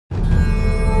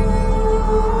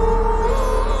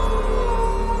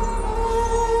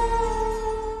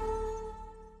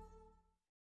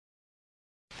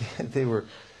they were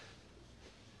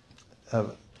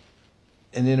an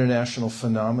international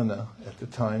phenomena at the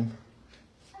time,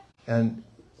 and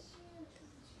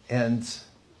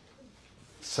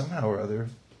somehow or other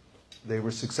they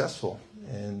were successful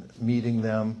in meeting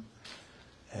them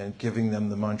and giving them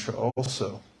the mantra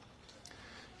also.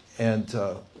 And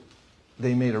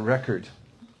they made a record,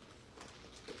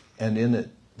 and in it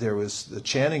there was the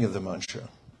chanting of the mantra.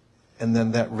 And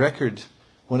then that record,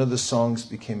 one of the songs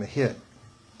became a hit.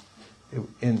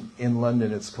 In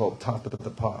London it's called Top of the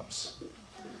Pops.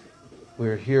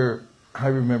 We're here, I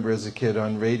remember as a kid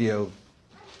on radio,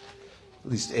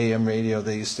 at least AM radio,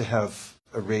 they used to have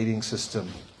a rating system.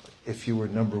 If you were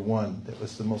number one, that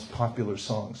was the most popular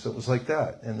song. So it was like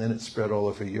that. And then it spread all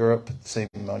over Europe, same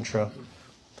mantra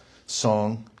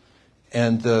song.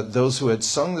 And those who had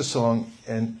sung the song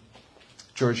in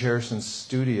George Harrison's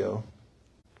studio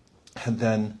had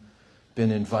then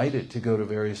been invited to go to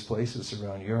various places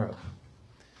around Europe.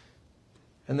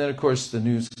 And then, of course, the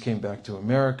news came back to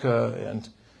America, and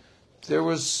there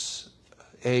was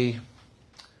a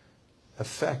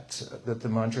effect that the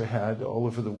mantra had all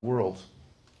over the world.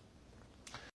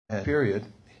 And period.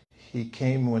 He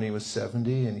came when he was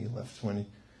 70, and he left when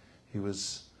he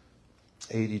was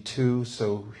 82,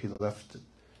 so he left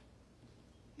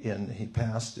he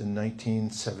passed in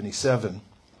 1977.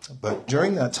 But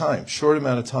during that time, short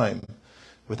amount of time,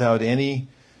 without any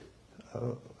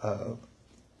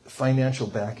financial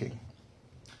backing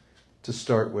to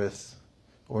start with,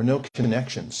 or no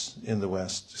connections in the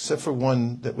West, except for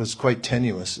one that was quite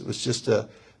tenuous. It was just an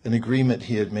agreement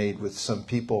he had made with some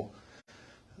people.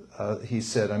 He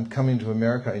said, "I'm coming to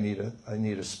America. I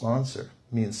need a sponsor."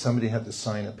 Means somebody had to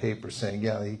sign a paper saying,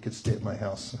 "Yeah, he could stay at my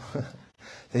house."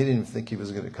 They didn't even think he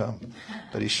was going to come,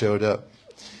 but he showed up.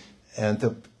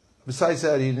 And besides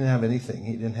that, he didn't have anything.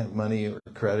 He didn't have money or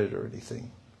credit or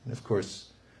anything. And of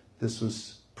course, this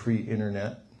was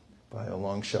pre-internet by a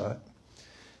long shot.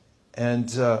 And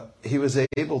he was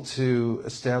able to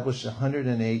establish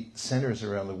 108 centers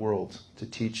around the world to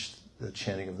teach the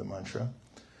chanting of the mantra.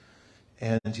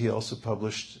 And he also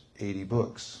published 80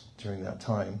 books during that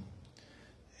time.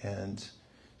 And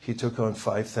he took on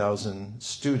 5,000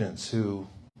 students in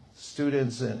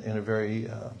a very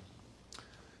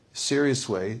serious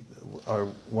way are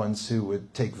ones who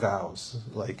would take vows,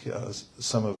 like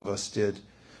some of us did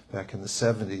back in the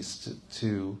 70s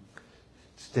to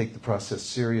take the process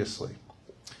seriously.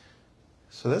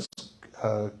 So that's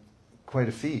quite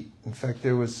a feat. In fact,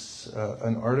 there was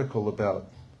an article about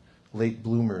late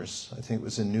bloomers. I think it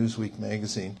was in Newsweek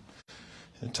magazine.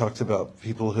 It talked about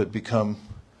people who had become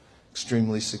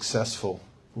extremely successful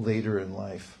later in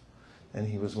life. And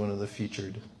he was one of the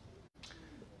featured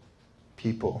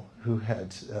people who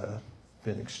had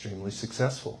been extremely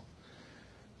successful.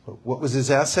 But what was his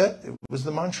asset? It was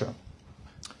the mantra.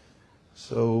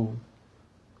 So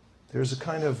there's a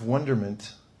kind of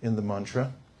wonderment in the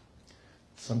mantra,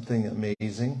 something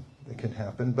amazing that can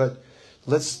happen. But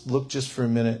let's look just for a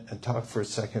minute and talk for a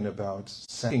second about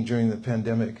saying during the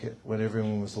pandemic when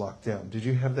everyone was locked down. Did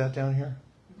you have that down here?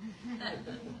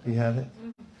 You had it?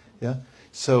 Yeah?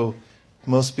 So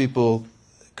most people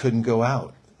couldn't go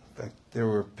out. In fact, there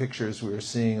were pictures we were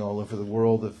seeing all over the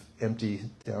world of empty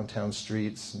downtown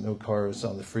streets, no cars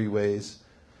on the freeways.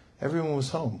 Everyone was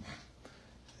home.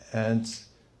 And,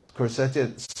 of course, that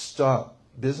didn't stop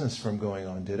business from going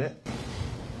on, did it?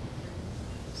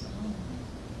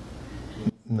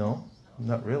 No,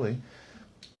 not really.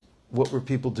 What were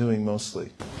people doing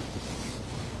mostly?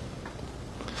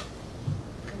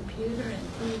 Computer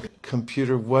and TV.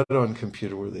 Computer, what on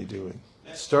computer were they doing?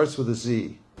 Starts with a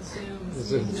Z. Zoom.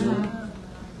 Is it Zoom?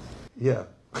 Yeah.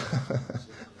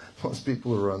 Most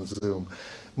people were on Zoom.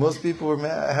 Most people were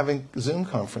having Zoom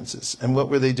conferences. And what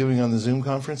were they doing on the Zoom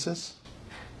conferences?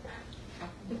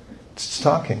 Just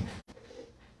talking.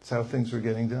 That's how things were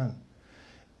getting done.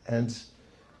 And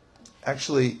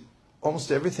actually,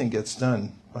 almost everything gets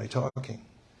done by talking.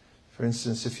 For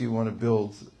instance, if you want to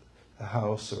build a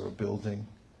house or a building,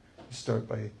 you start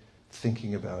by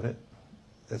thinking about it.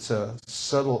 It's a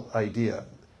subtle idea.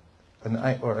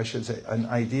 Or I should say, an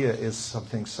idea is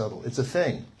something subtle. It's a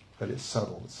thing, but it's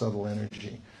subtle. It's subtle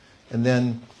energy. And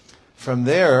then from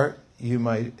there, you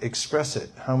might express it.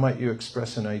 How might you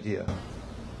express an idea?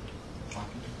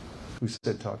 Who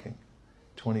said talking?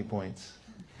 20 points.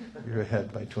 You're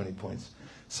ahead by 20 points.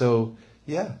 So,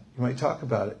 yeah, you might talk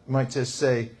about it. You might just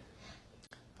say,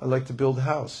 I'd like to build a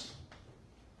house.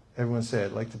 Everyone say,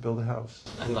 I'd like to build a house.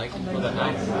 I'd like to build a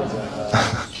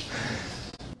house.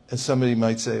 And somebody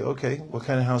might say, okay, what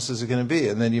kind of house is it going to be?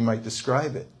 And then you might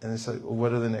describe it. And it's like, well,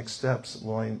 what are the next steps?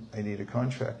 Well, I need a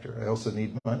contractor. I also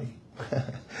need money.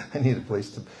 I need a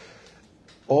place to...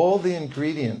 All the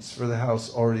ingredients for the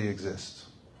house already exist.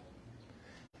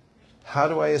 How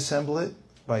do I assemble it?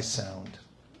 By sound.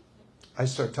 I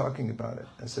start talking about it.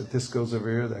 I said, this goes over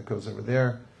here, that goes over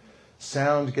there.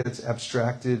 Sound gets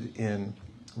abstracted in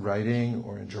writing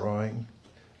or in drawing,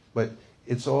 but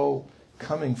it's all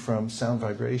coming from sound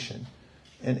vibration.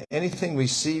 And anything we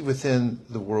see within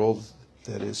the world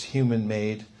that is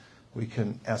human-made, we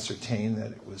can ascertain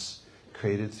that it was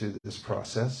created through this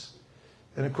process.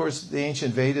 And of course, the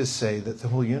ancient Vedas say that the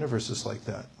whole universe is like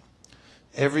that.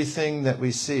 Everything that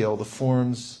we see, all the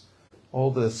forms,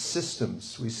 all the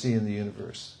systems we see in the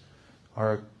universe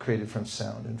are created from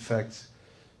sound. In fact,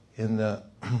 in the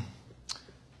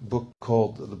book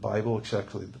called the Bible, which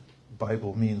actually the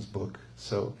Bible means book,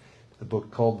 so the book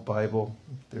called the Bible,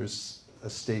 there's a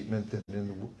statement that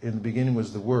in the beginning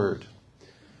was the Word.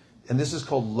 And this is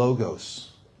called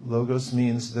Logos. Logos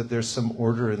means that there's some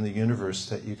order in the universe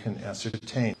that you can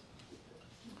ascertain.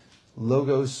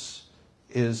 Logos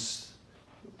is,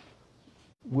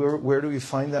 where do we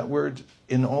find that word?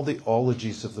 In all the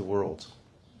ologies of the world.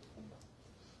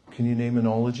 Can you name an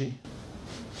ology?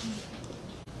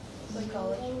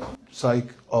 Psychology.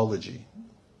 Psychology.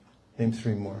 Name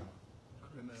three more.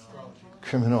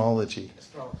 Criminology.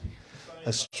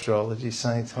 Astrology.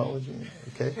 Scientology.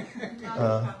 Okay.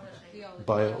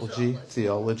 Biology.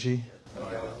 Theology.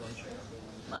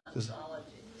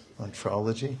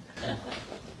 Ontology.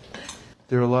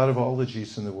 There are a lot of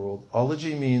ologies in the world.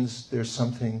 Ology means there's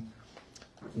something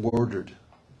ordered.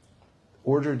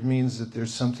 Ordered means that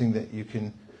there's something that you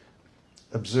can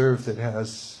observe that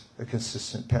has a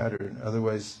consistent pattern.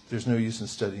 Otherwise, there's no use in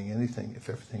studying anything if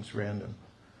everything's random.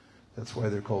 That's why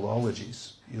they're called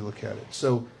ologies. You look at it.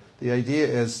 So the idea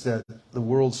is that the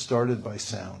world started by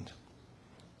sound.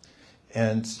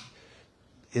 And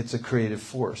it's a creative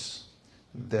force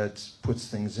that puts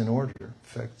things in order. In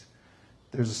fact,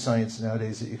 there's a science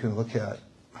nowadays that you can look at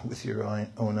with your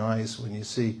own eyes when you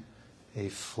see a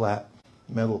flat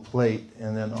metal plate,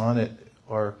 and then on it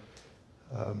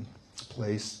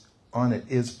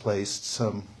is placed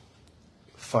some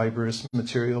fibrous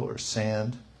material or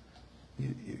sand.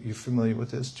 You familiar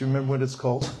with this? Do you remember what it's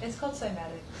called? It's called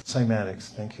cymatics. Cymatics,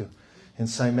 thank you. In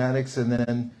cymatics, and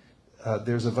then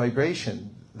there's a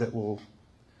vibration that will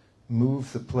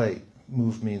move the plate.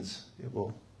 Move means it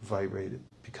will vibrate it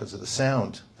because of the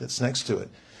sound that's next to it.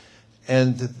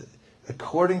 And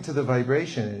according to the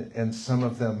vibration, and some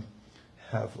of them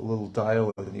have a little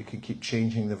dial and you can keep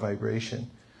changing the vibration,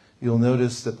 you'll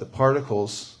notice that the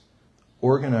particles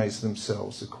organize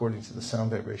themselves according to the sound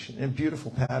vibration in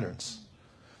beautiful patterns.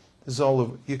 This is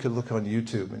all you could look on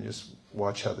YouTube and just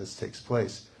watch how this takes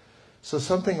place. So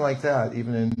something like that,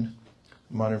 even in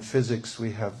modern physics,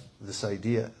 we have this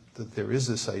idea that there is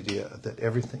this idea that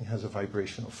everything has a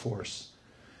vibrational force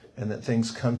and that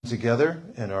things come together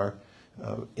and are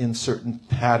in certain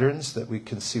patterns that we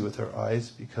can see with our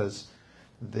eyes because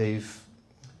they've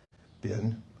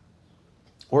been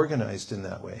organized in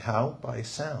that way. How? By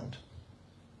sound.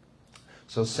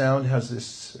 So sound has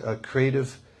this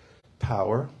creative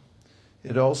power.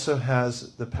 It also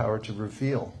has the power to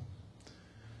reveal.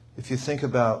 If you think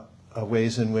about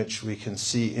ways in which we can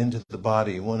see into the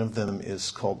body, one of them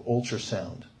is called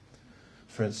ultrasound.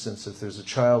 For instance, if there's a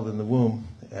child in the womb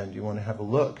and you want to have a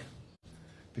look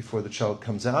before the child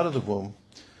comes out of the womb,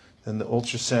 then the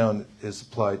ultrasound is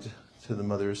applied to the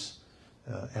mother's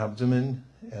abdomen,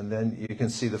 and then you can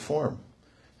see the form.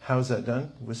 How is that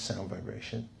done? With sound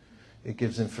vibration. It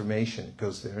gives information. It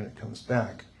goes there and it comes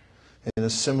back. In a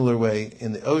similar way,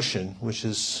 in the ocean, which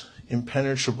is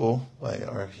impenetrable by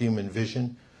our human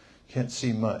vision, can't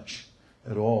see much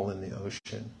at all in the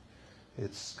ocean.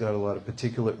 It's got a lot of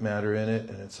particulate matter in it,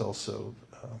 and it's also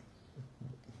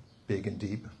big and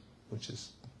deep, which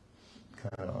is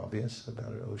kind of obvious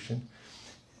about an ocean.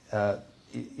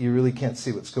 You really can't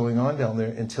see what's going on down there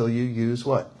until you use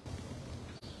what?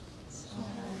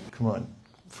 Come on,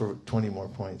 for 20 more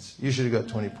points. You should have got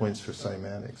 20 points for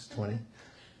cymatics. 20?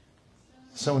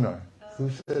 Sonar. Who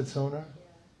said sonar?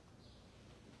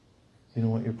 You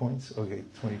don't want your points? Okay,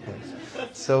 20 points.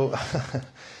 So,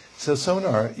 so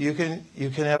sonar, you can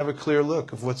have a clear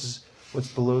look of what's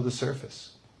below the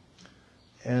surface.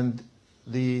 And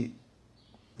the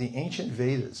ancient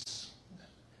Vedas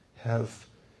have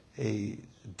a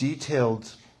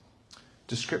detailed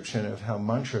description of how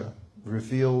mantra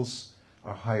reveals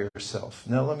our higher self.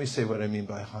 Now let me say what I mean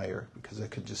by higher, because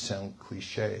that could just sound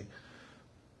cliche.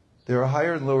 There are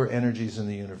higher and lower energies in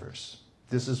the universe.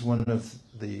 This is one of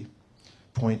the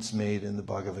points made in the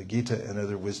Bhagavad Gita and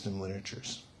other wisdom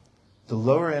literatures. The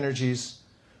lower energies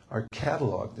are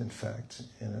cataloged, in fact,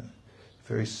 in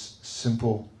very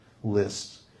simple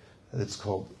list. It's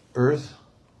called earth,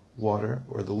 water,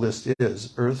 or the list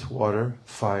is earth, water,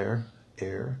 fire,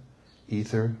 air,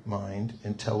 ether, mind,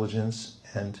 intelligence,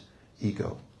 and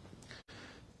ego.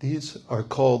 These are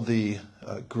called the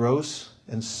gross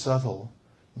and subtle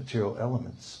material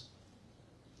elements.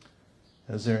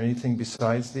 Is there anything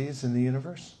besides these in the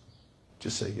universe?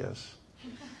 Just say yes.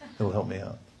 It'll help me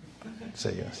out.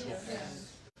 Say yes.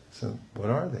 So what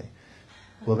are they?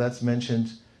 Well, that's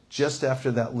mentioned just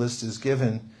after that list is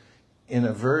given in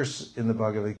a verse in the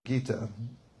Bhagavad Gita.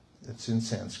 It's in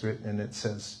Sanskrit, and it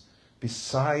says,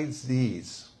 besides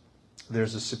these,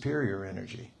 there's a superior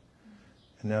energy.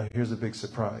 And now here's a big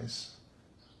surprise.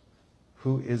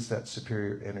 Who is that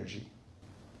superior energy?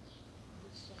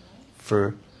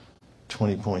 For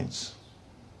 20 points.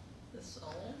 The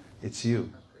soul? It's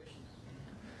you.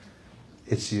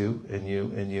 It's you, and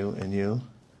you, and you, and you,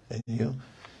 and you.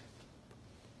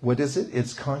 What is it?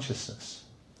 It's consciousness.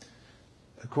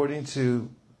 According to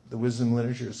the wisdom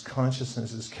literatures,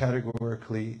 consciousness is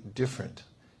categorically different.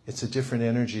 It's a different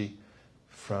energy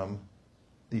from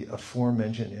the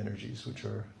aforementioned energies, which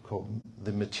are called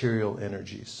the material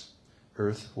energies.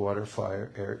 Earth, water,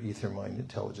 fire, air, ether, mind,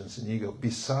 intelligence, and ego.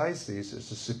 Besides these,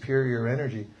 there's a superior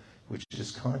energy, which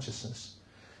is consciousness.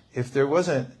 If there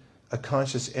wasn't a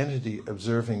conscious entity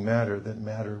observing matter, then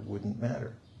matter wouldn't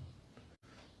matter.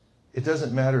 It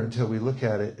doesn't matter until we look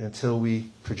at it, until we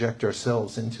project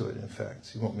ourselves into it, in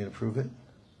fact. You want me to prove it?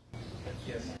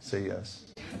 Yes. Say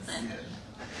yes.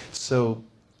 So,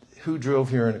 who drove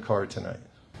here in a car tonight?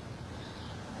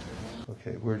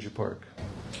 Okay, where'd you park?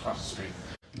 Across the street.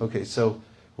 Okay, so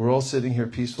we're all sitting here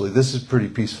peacefully. This is pretty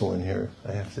peaceful in here,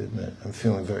 I have to admit. I'm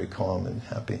feeling very calm and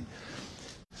happy.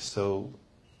 So,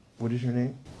 what is your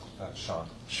name? Sean.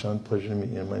 Sean, pleasure to meet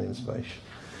you. My name is Vaish.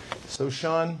 So,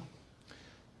 Sean,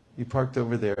 you parked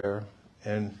over there,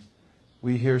 and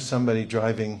we hear somebody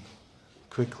driving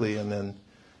quickly, and then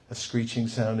a screeching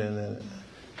sound, and then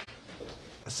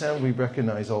a sound we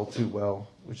recognize all too well,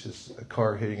 which is a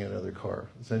car hitting another car.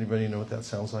 Does anybody know what that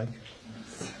sounds like?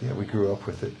 Yeah, we grew up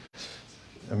with it,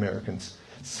 Americans.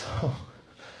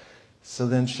 So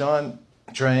then Sean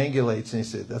triangulates, and he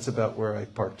said, that's about where I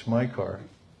parked my car.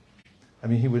 I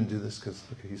mean, he wouldn't do this because,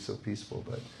 look, he's so peaceful,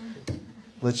 but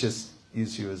let's just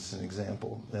use you as an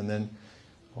example. And then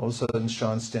all of a sudden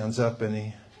Sean stands up and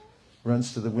he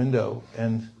runs to the window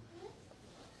and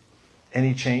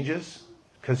he changes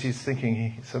because he's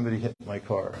thinking somebody hit my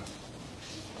car.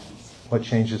 What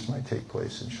changes might take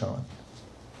place in Sean?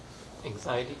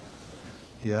 Anxiety.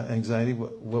 Yeah, anxiety.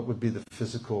 What would be the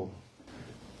physical?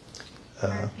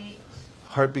 Heartbeat,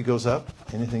 Heartbeat goes up.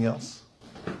 Anything else?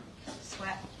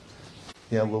 sweat.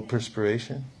 Yeah, a little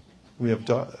perspiration. We have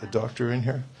a doctor in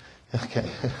here. Okay.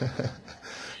 Yeah,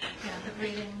 the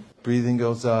breathing. Breathing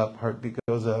goes up, heartbeat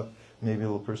goes up, maybe a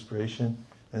little perspiration.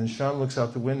 And Sean looks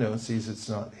out the window and sees it's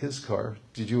not his car.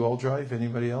 Did you all drive?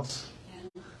 Anybody else?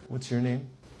 Yeah. What's your name?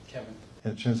 Kevin.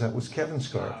 And it turns out it was Kevin's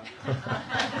car.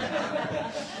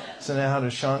 So now how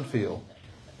does Sean feel?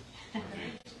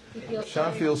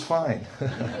 Sean feels fine.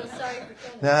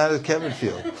 Now how does Kevin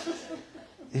feel?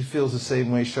 He feels the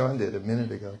same way Sean did a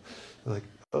minute ago. Like,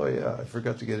 oh yeah, I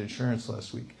forgot to get insurance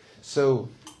last week. So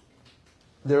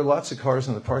there are lots of cars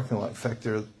in the parking lot. In fact,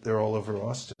 they're all over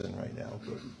Austin right now.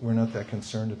 But we're not that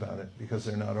concerned about it because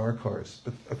they're not our cars.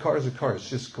 But a car is a car. It's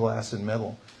just glass and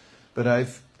metal. But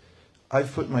I've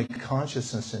put my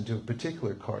consciousness into a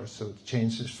particular car, so it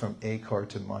changes from a car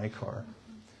to my car.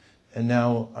 And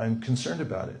now I'm concerned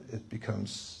about it. It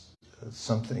becomes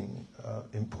something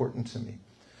important to me.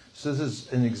 So this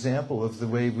is an example of the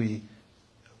way we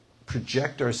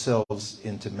project ourselves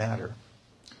into matter.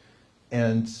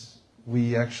 And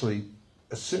we actually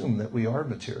assume that we are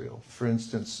material. For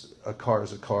instance, a car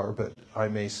is a car, but I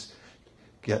may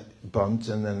get bumped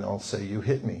and then I'll say, you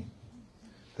hit me.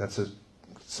 That's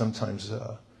sometimes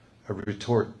a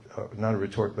retort, not a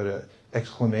retort, but an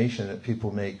exclamation that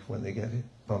people make when they get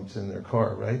bumped in their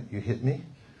car, right? You hit me?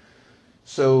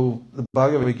 So the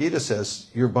Bhagavad Gita says,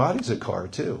 your body's a car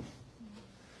too.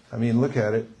 I mean, look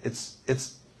at it. It's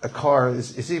a car.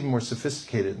 It's even more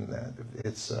sophisticated than that.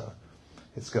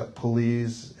 It's got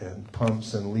pulleys and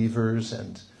pumps and levers,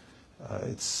 and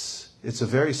it's a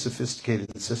very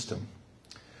sophisticated system,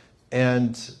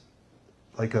 and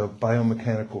like a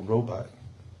biomechanical robot.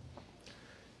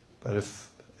 But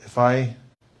if I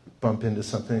bump into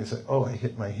something and say, oh, I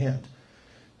hit my hand,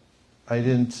 I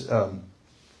didn't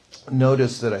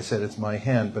notice that I said it's my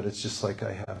hand, but it's just like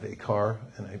I have a car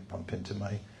and I bump into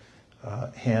my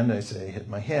hand, I say I hit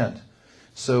my hand.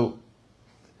 So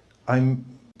I'm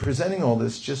presenting all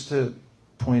this just to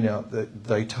point out the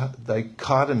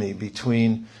dichotomy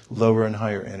between lower and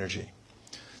higher energy.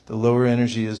 The lower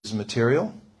energy is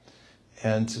material,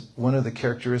 and one of the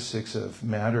characteristics of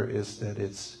matter is that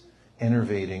it's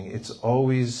enervating. It's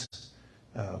always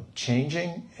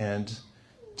changing and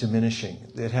diminishing.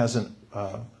 It has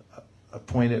a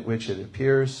point at which it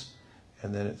appears,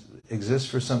 and then it exists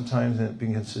for some time, and it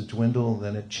begins to dwindle, and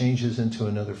then it changes into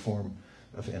another form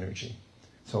of energy.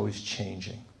 It's always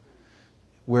changing.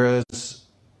 Whereas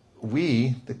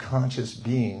we, the conscious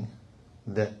being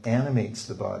that animates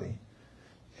the body,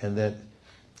 and that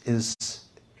is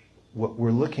what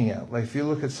we're looking at. Like if you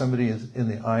look at somebody in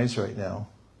the eyes right now,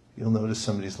 you'll notice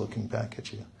somebody's looking back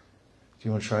at you. Do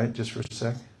you want to try it just for a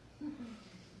sec?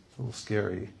 It's a little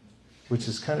scary, which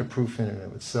is kind of proof in and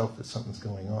of itself that something's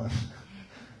going on.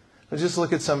 But just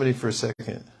look at somebody for a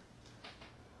second.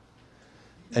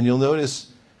 And you'll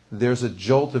notice there's a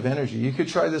jolt of energy. You could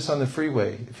try this on the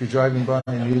freeway. If you're driving by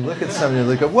and you look at somebody and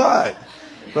you look, what?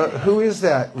 But who is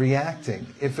that reacting?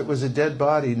 If it was a dead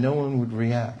body, no one would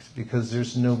react because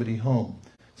there's nobody home,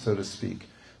 so to speak.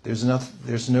 There's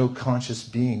no conscious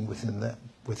being within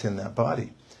that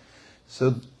body.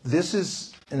 So this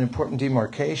is an important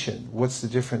demarcation. What's the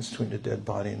difference between a dead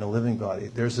body and a living body?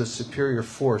 There's a superior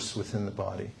force within the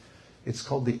body. It's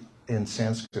called, in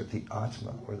Sanskrit, the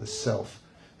Atma, or the self,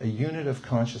 a unit of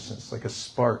consciousness, like a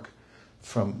spark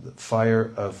from the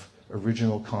fire of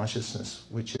original consciousness,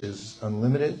 which is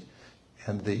unlimited,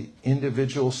 and the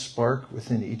individual spark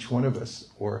within each one of us,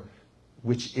 or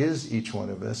which is each one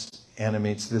of us,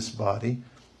 animates this body,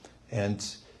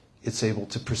 and it's able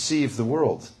to perceive the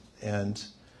world. And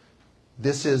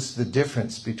this is the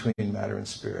difference between matter and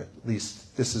spirit. At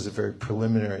least this is a very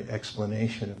preliminary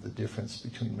explanation of the difference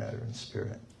between matter and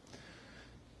spirit.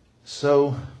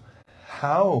 So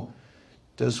how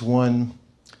does one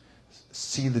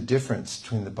see the difference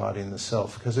between the body and the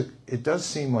self? Because it does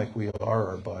seem like we are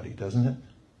our body, doesn't it?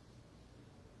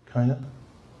 Kind of?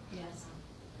 Yes.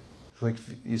 Like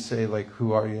you say, like,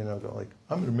 who are you? And I'll go like,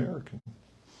 I'm an American.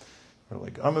 Or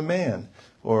like, I'm a man.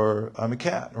 Or I'm a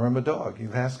cat. Or I'm a dog.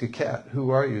 You ask a cat, who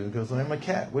are you? It goes, I'm a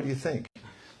cat. What do you think?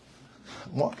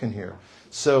 I'm walking here.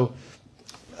 So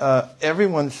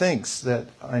everyone thinks that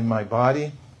I'm my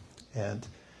body, and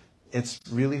it's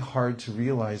really hard to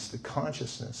realize the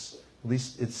consciousness. At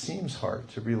least it seems hard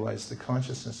to realize the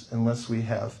consciousness unless we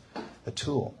have a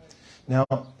tool. Now,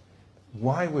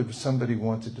 why would somebody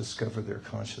want to discover their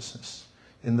consciousness?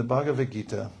 In the Bhagavad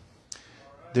Gita,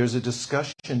 there's a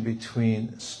discussion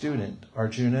between student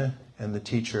Arjuna and the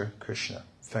teacher Krishna.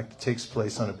 In fact, it takes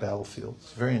place on a battlefield.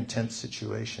 It's a very intense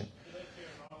situation.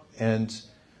 And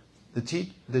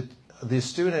the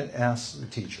student asks the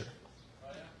teacher,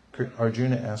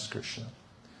 Arjuna asks Krishna,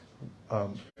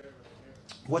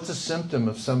 what's a symptom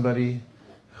of somebody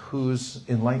who's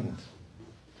enlightened,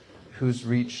 who's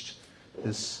reached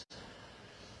this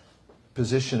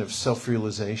position of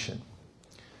self-realization?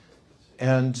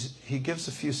 And he gives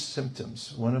a few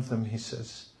symptoms. One of them, he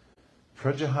says,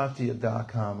 Prajahati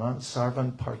adakama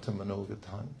sarvan parta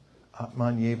manogatan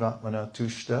atman yevatmana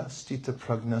tushta stita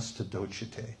pragnasta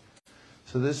dochite.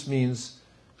 So this means,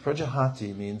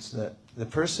 Prajahati means that the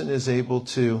person is able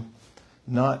to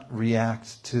not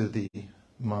react to the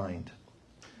mind.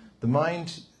 The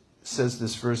mind, says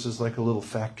this verse, is like a little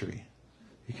factory.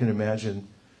 You can imagine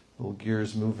little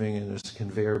gears moving and there's a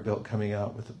conveyor belt coming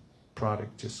out with a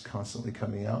product just constantly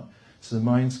coming out. So the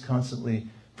mind's constantly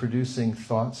producing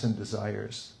thoughts and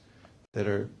desires that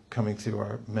are coming through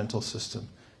our mental system.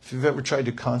 If you've ever tried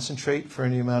to concentrate for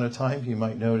any amount of time, you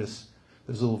might notice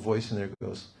there's a little voice in there that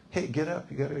goes, hey, get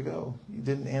up, you gotta go. You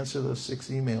didn't answer those 6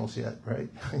 emails yet, right?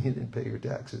 You didn't pay your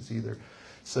taxes either.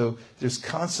 So there's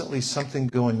constantly something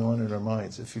going on in our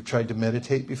minds. If you've tried to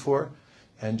meditate before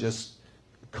and just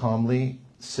calmly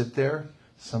sit there,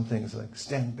 something's like,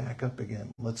 stand back up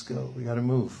again. Let's go. We got to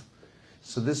move.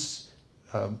 So this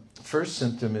first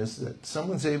symptom is that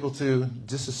someone's able to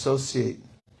disassociate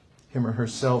him or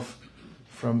herself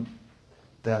from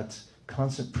that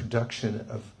constant production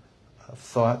of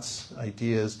thoughts,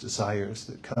 ideas, desires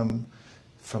that come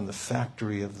from the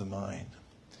factory of the mind.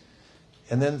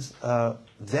 And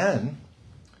then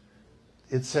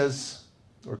it says,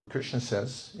 or Krishna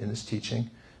says in his teaching,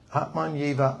 Atman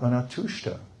yevatmana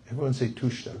tushta. Everyone say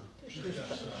tushta.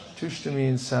 Tushta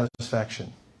means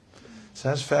satisfaction.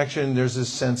 Satisfaction, there's this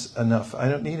sense, enough. I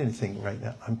don't need anything right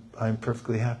now. I'm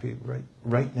perfectly happy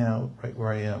right now, right where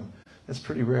I am. That's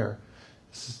pretty rare.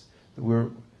 We're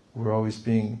always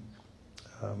being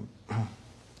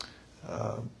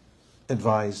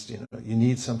advised, you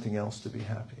need something else to be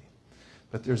happy.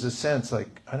 But there's a sense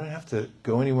like, I don't have to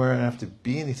go anywhere, I don't have to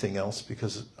be anything else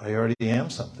because I already am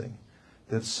something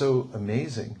that's so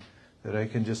amazing that I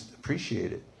can just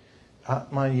appreciate it.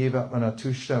 Atman yevatmana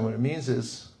tushta, what it means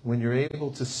is when you're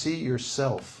able to see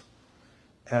yourself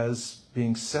as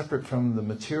being separate from the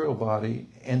material body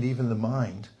and even the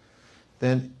mind,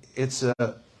 then it's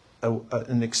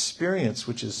an experience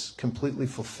which is completely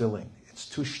fulfilling. It's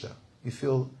tushta. You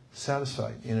feel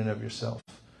satisfied in and of yourself.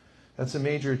 That's a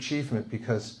major achievement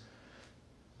because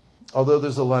although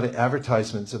there's a lot of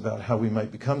advertisements about how we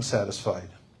might become satisfied,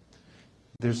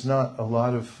 there's not a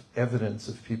lot of evidence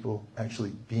of people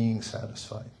actually being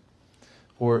satisfied.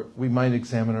 Or we might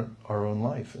examine our own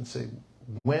life and say,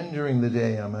 when during the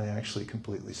day am I actually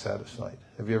completely satisfied?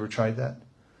 Have you ever tried that?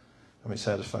 Am I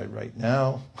satisfied right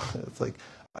now? It's like,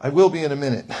 I will be in a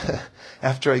minute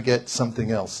after I get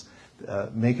something else.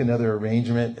 Make another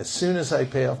arrangement. As soon as I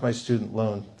pay off my student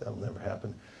loan, that'll never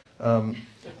happen.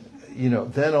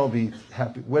 Then I'll be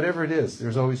happy. Whatever it is,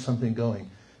 there's always something going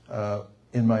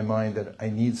in my mind that I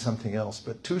need something else.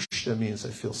 But tushta means I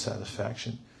feel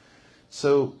satisfaction.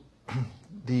 So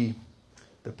the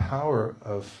power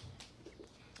of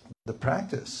the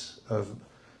practice of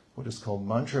what is called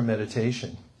mantra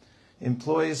meditation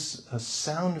employs a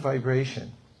sound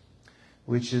vibration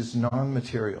which is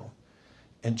non-material.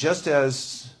 And just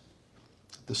as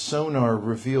the sonar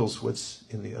reveals what's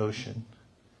in the ocean,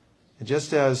 and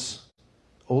just as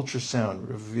ultrasound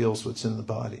reveals what's in the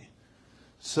body,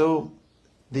 so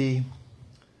the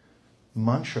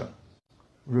mantra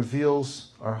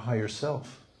reveals our higher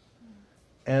self.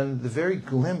 And the very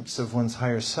glimpse of one's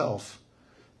higher self,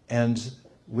 and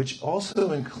which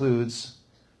also includes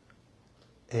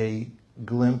a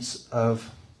glimpse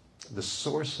of the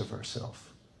source of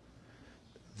ourself.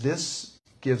 This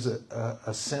gives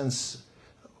a sense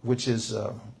which is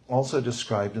also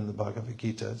described in the Bhagavad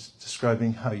Gita. It's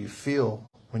describing how you feel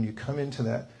when you come into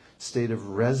that state of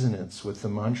resonance with the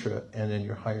mantra and in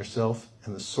your higher self,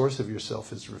 and the source of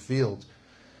yourself is revealed.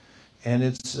 And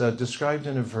it's described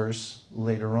in a verse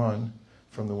later on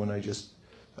from the one I just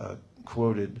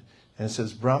quoted. And it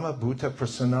says, Brahma bhuta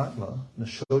prasanatma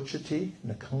nashochati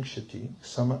nakangshati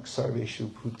samak sarveshu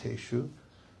bhuteshu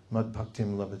mad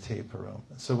bhaktim labate param.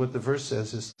 So what the verse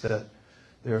says is that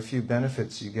there are a few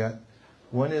benefits you get.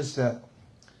 One is that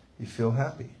you feel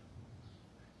happy.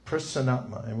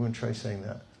 Prasanatma, everyone try saying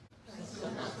that.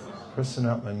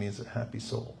 Prasanatma means a happy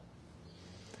soul.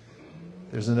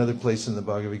 There's another place in the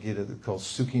Bhagavad Gita that's called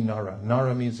Sukhi Nara.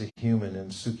 Nara means a human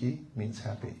and Sukhi means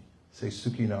happy. Say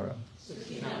Sukhi Nara.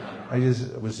 I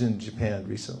was in Japan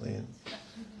recently and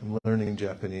I'm learning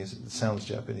Japanese. It sounds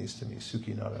Japanese to me,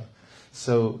 Sukhi Nara.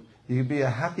 So you could be a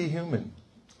happy human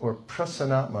or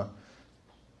prasanatma.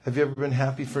 Have you ever been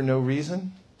happy for no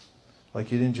reason?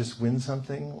 Like you didn't just win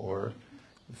something or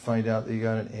find out that you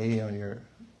got an A on your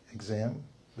exam,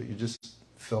 but you just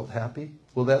felt happy?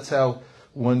 Well, that's how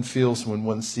one feels when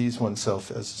one sees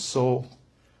oneself as a soul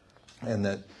and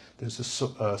that there's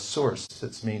a source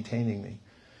that's maintaining me.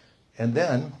 And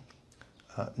then,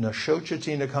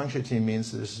 nashochati nakangshati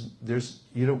means there's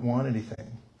you don't want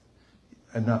anything.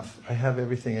 Enough. I have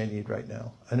everything I need right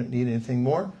now. I don't need anything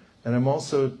more. And I'm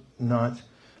also not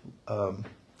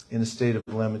in a state of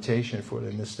lamentation for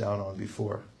what I missed out on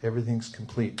before. Everything's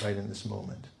complete right in this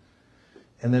moment.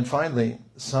 And then finally,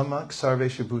 samak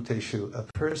sarveshu bhuteshu, a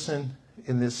person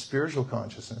in this spiritual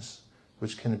consciousness,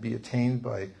 which can be attained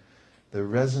by the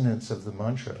resonance of the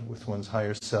mantra with one's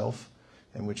higher self,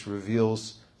 and which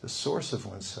reveals the source of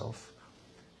oneself.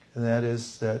 And that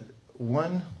is that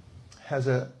one has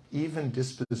an even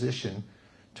disposition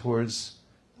towards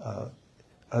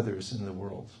others in the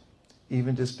world.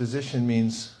 Even disposition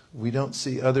means we don't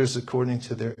see others according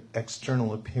to their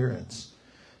external appearance,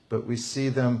 but we see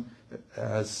them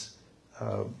as,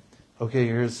 okay,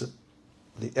 here's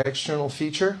the external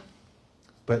feature,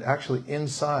 but actually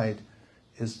inside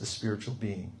is the spiritual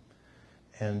being.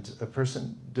 And a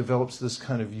person develops this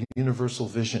kind of universal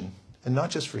vision, and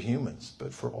not just for humans,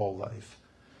 but for all life.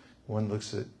 One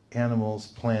looks at animals,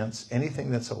 plants, anything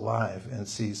that's alive, and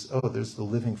sees, oh, there's the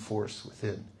living force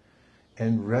within,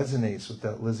 and resonates with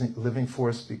that living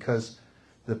force because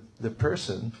the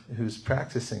person who's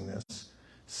practicing this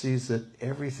sees that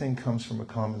everything comes from a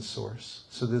common source.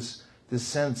 So this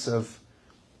sense of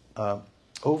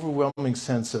overwhelming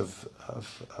sense of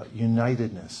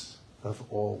unitedness of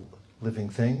all living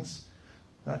things,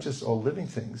 not just all living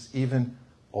things, even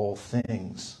all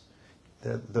things,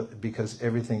 because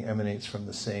everything emanates from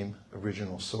the same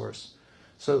original source.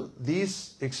 So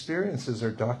these experiences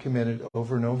are documented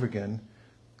over and over again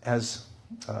as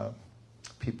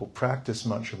people practice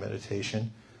mantra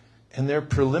meditation, And they're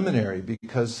preliminary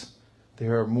because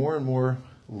there are more and more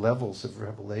levels of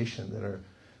revelation that are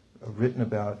written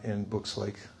about in books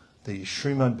like the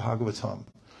Srimad Bhagavatam,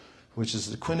 which is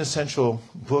the quintessential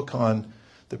book on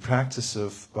the practice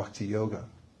of bhakti yoga,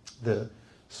 the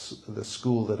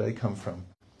school that I come from.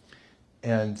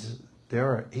 And there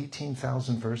are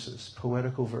 18,000 verses,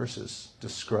 poetical verses,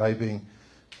 describing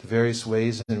the various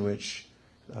ways in which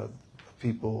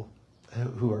people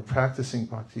who are practicing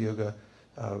bhakti yoga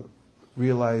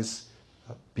realize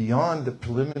beyond the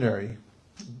preliminary,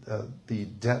 the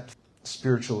depth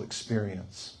spiritual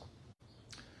experience.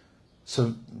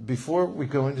 So before we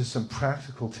go into some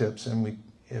practical tips, and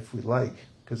if we like,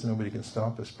 because nobody can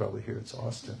stop us probably here, it's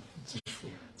Austin,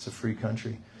 it's a free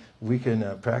country, we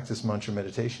can practice mantra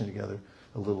meditation together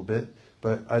a little bit,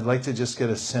 but I'd like to just get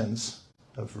a sense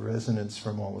of resonance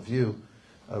from all of you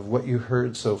of what you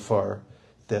heard so far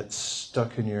that's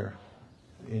stuck in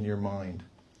your mind.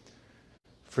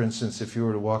 For instance, if you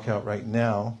were to walk out right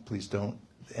now, please don't,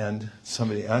 and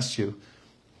somebody asked you,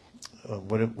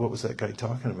 what was that guy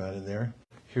talking about in there?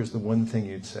 Here's the one thing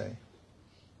you'd say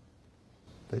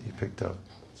that you picked up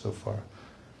so far.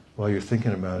 While you're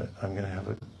thinking about it, I'm going to have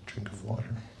a drink of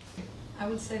water. I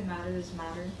would say matter is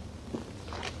matter.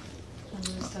 That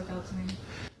really stuck out to me.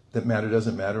 That matter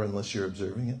doesn't matter unless you're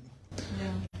observing it?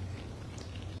 Yeah.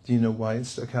 Do you know why it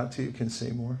stuck out to you? Can you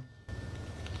say more?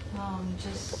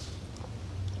 Just,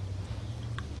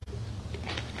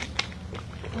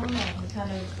 I don't know, we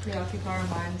kind of preoccupy our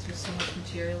minds with so much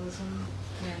materialism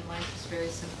when life is very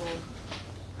simple.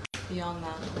 Beyond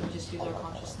that, we just use our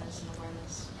consciousness and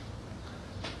awareness.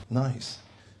 Nice.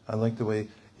 I like the way,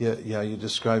 you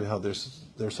describe how there's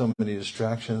so many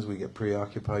distractions, we get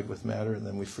preoccupied with matter, and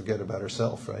then we forget about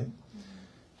ourselves, right? Mm-hmm.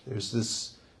 There's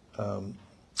this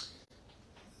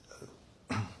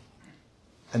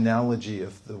analogy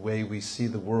of the way we see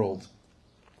the world,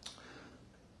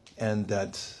 and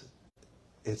that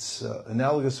it's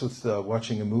analogous with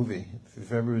watching a movie. If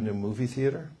you've ever been to a movie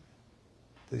theater,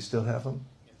 they still have them?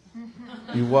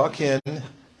 You walk in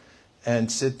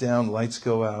and sit down, lights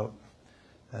go out,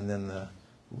 and then the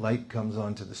light comes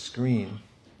onto the screen,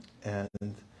 and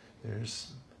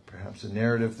there's perhaps a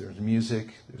narrative, there's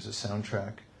music, there's a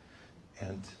soundtrack,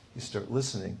 and you start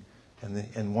listening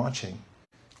and watching.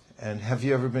 And have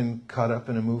you ever been caught up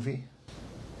in a movie?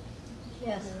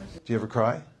 Yes. Do you ever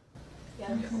cry?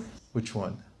 Yes. Which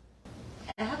one?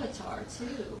 Avatar,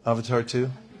 too. Avatar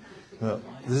 2? Well,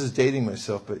 this is dating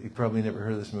myself, but you probably never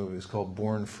heard of this movie. It was called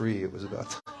Born Free. It was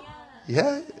about...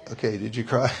 Yeah? Okay, did you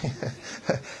cry?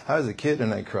 I was a kid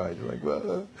and I cried. Like,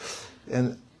 whoa.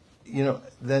 And,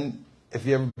 then, have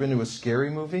you ever been to a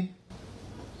scary movie?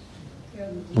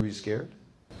 Yeah. Were you scared?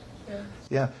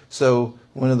 Yeah. So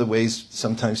one of the ways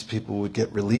sometimes people would get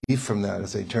relief from that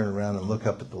is they turn around and look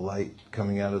up at the light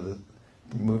coming out of the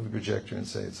movie projector and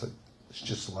say, it's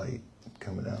just light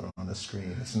coming out on a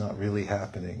screen. It's not really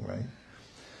happening, right?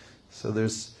 So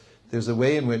there's a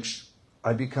way in which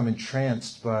I become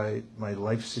entranced by my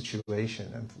life situation.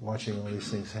 I'm watching all these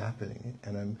things happening,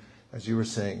 and I'm, as you were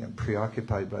saying, I'm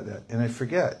preoccupied by that. And I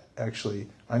forget, actually,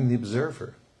 I'm the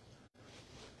observer.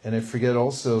 And I forget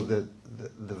also that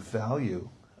the value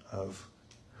of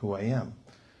who I am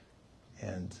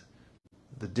and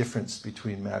the difference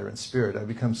between matter and spirit. I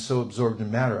become so absorbed in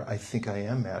matter, I think I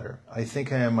am matter. I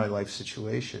think I am my life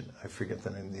situation. I forget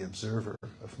that I'm the observer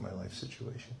of my life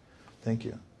situation. Thank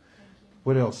you.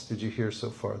 What else did you hear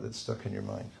so far that's stuck in your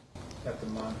mind? That the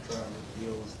mantra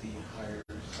reveals the higher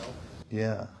self.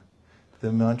 Yeah.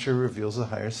 The mantra reveals the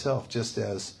higher self, just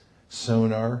as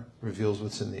sonar reveals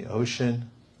what's in the ocean,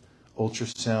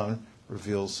 ultrasound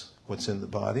reveals what's in the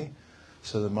body.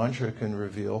 So the mantra can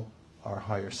reveal our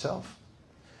higher self.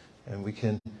 And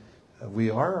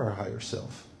we are our higher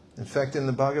self. In fact, in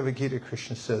the Bhagavad Gita,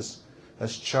 Krishna says,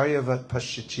 Ascharyavat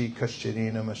paschachi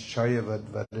kashcharinam ascharyavat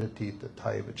vadati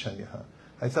tataiva chanyaha.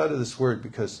 I thought of this word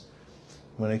because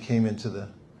when I came into the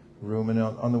room, and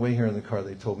on the way here in the car,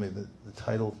 they told me the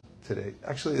title today.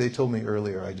 Actually, they told me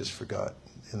earlier, I just forgot.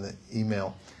 In the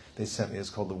email they sent me, it's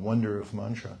called The Wonder of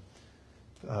Mantra.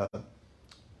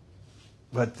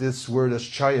 But this word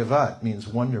ascharyavat means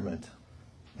wonderment.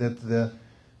 That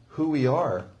who we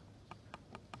are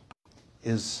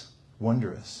is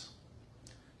wondrous.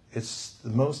 It's the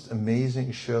most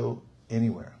amazing show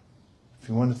anywhere. If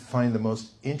you want to find the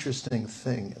most interesting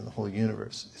thing in the whole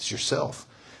universe, it's yourself.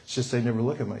 It's just I never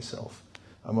look at myself.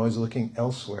 I'm always looking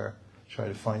elsewhere, trying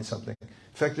to find something. In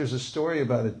fact, there's a story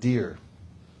about a deer.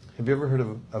 Have you ever heard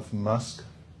of musk?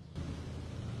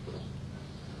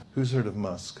 Who's heard of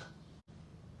musk?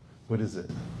 What is it?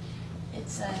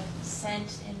 It's a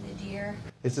scent in the deer.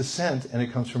 It's a scent, and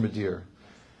it comes from a deer.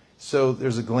 So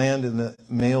there's a gland in the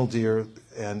male deer,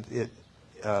 and it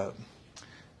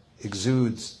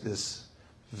exudes this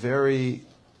very,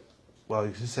 well,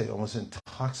 you could say almost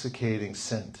intoxicating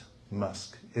scent,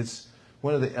 musk. It's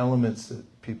one of the elements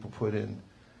that people put in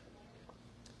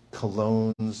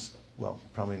colognes, well,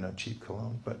 probably not cheap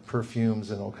cologne, but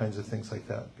perfumes and all kinds of things like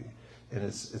that. And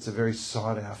it's a very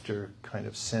sought-after kind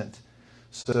of scent.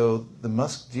 So the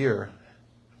musk deer,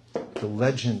 the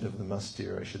legend of the musk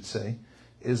deer, I should say,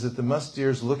 is that the musk deer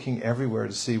is looking everywhere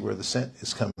to see where the scent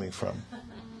is coming from.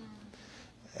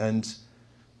 And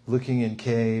looking in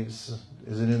caves,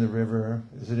 is it in the river,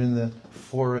 is it in the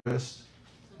forest,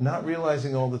 not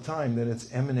realizing all the time that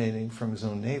it's emanating from his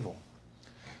own navel.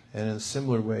 And in a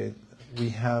similar way, we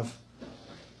have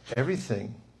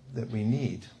everything that we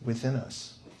need within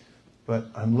us. But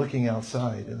I'm looking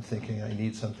outside and thinking I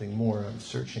need something more, I'm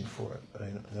searching for it. But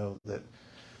I know that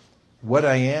what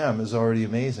I am is already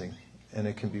amazing, and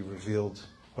it can be revealed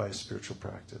by a spiritual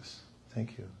practice.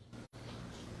 Thank you.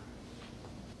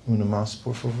 Una más,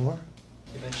 por favor.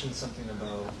 You mentioned something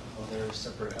about how there are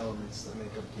separate elements that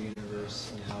make up the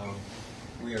universe and how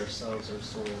we ourselves, our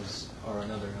souls, are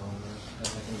another element. And I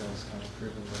think that was kind of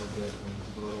proven a little bit in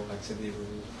the little activity where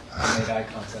we made eye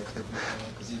contact with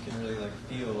people, because you can really like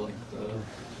feel like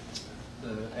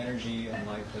the energy and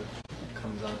light that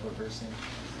comes out of a person.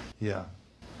 Yeah.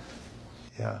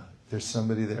 Yeah. There's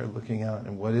somebody there looking out,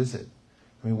 and what is it?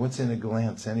 I mean, what's in a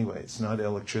glance anyway? It's not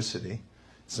electricity.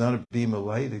 It's not a beam of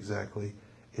light exactly.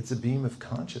 It's a beam of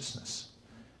consciousness.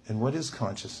 And what is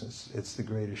consciousness? It's the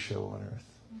greatest show on earth.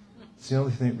 It's the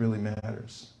only thing that really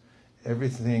matters.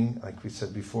 Everything, like we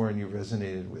said before, and you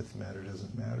resonated with, matter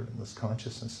doesn't matter unless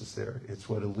consciousness is there. It's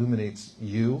what illuminates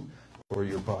you, or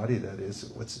your body, that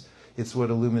is. It's what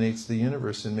illuminates the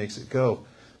universe and makes it go.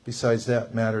 Besides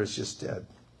that, matter is just dead.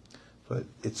 But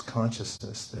it's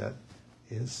consciousness that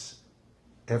is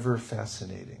ever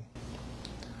fascinating.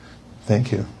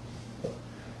 Thank you.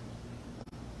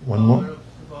 One more? The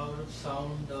power of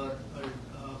sound or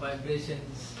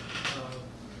vibrations.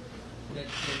 That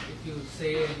if you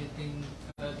say anything,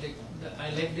 I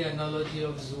like the analogy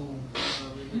of Zoom.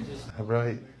 We just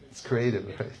Right. It's creative,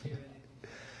 right?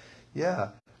 Yeah.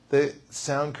 The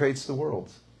sound creates the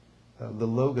world. The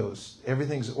logos,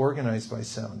 everything's organized by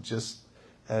sound. Just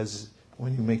as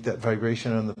when you make that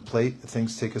vibration on the plate,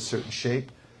 things take a certain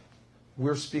shape.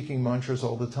 We're speaking mantras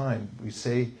all the time. We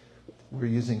say we're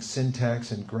using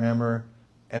syntax and grammar,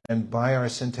 and by our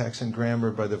syntax and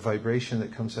grammar, by the vibration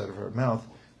that comes out of our mouth,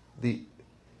 the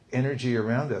energy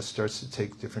around us starts to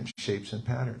take different shapes and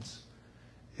patterns.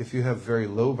 If you have very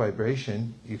low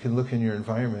vibration, you can look in your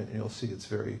environment and you'll see it's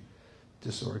very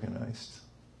disorganized.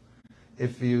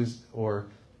 Or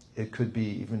it could be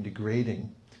even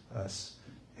degrading us.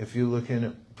 If you look in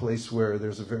a place where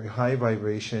there's a very high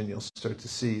vibration, you'll start to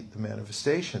see the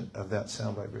manifestation of that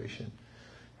sound vibration.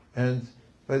 And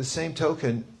by the same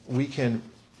token, we can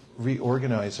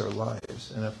reorganize our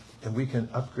lives, and we can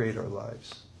upgrade our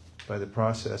lives by the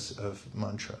process of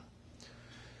mantra.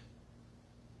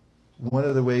 One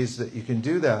of the ways that you can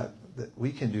do that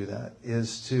we can do that,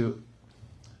 is to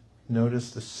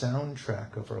notice the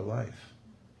soundtrack of our life.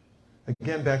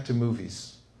 Again, back to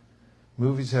movies.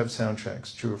 Movies have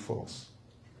soundtracks, true or false?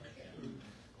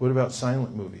 What about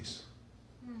silent movies?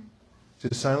 Do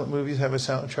silent movies have a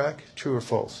soundtrack, true or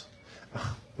false?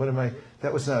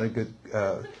 That was not a good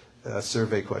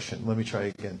survey question. Let me try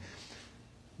again.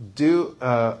 Do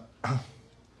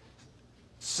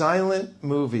silent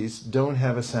movies don't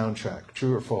have a soundtrack,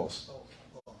 true or false?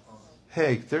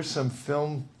 Hey, there's some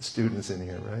film students in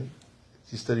here, right?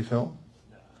 Do you study film?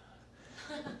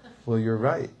 Well, you're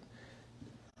right.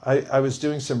 I was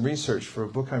doing some research for a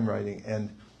book I'm writing,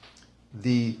 and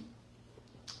the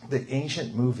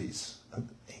ancient movies,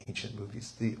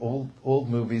 the old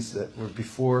movies that were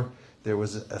before there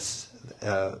was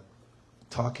a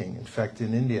talking. In fact,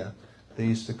 in India, they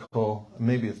used to call,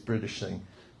 maybe it's a British thing,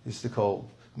 they used to call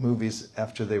movies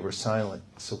after they were silent,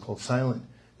 so-called silent,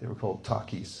 they were called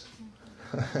talkies.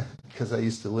 Because I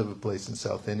used to live a place in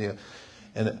South India,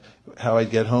 and how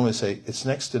I'd get home and say, it's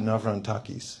next to Navran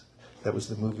Takis. That was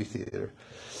the movie theater.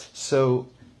 So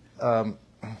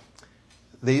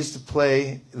they used to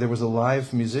play, there was a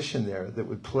live musician there that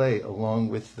would play along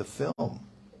with the film.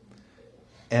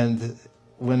 And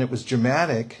when it was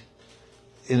dramatic,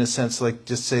 in a sense, like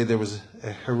just say there was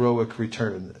a heroic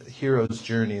return, the hero's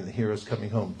journey and the hero's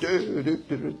coming home.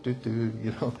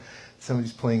 You know,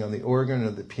 somebody's playing on the organ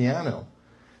or the piano.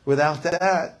 Without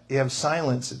that, you have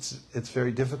silence. It's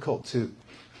very difficult to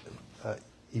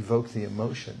evoke the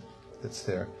emotion that's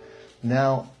there.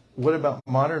 Now, what about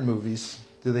modern movies?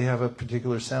 Do they have a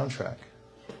particular soundtrack?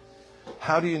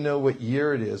 How do you know what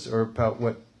year it is or about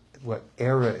what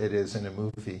era it is in a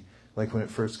movie, like when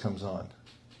it first comes on?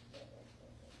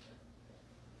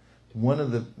 One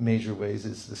of the major ways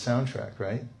is the soundtrack,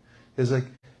 right? It's like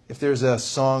if there's a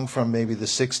song from maybe the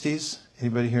 60s.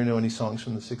 Anybody here know any songs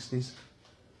from the 60s?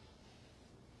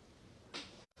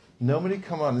 Nobody?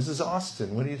 Come on, this is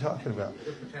Austin. What are you talking about?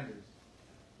 The Pretenders.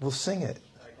 We'll sing it.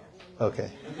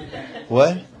 Okay.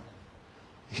 What?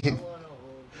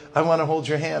 I Want to Hold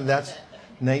Your Hand. That's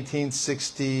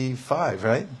 1965,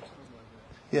 right?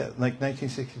 Yeah, like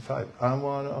 1965. I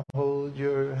want to hold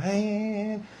your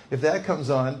hand. If that comes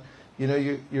on, you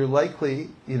know, you're likely,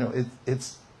 you know,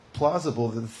 it's plausible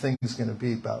that the thing is going to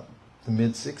be about the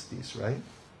mid-60s, right?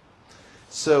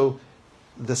 So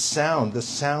the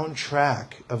soundtrack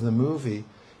of the movie,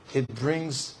 it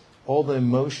brings all the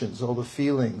emotions, all the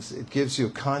feelings. It gives you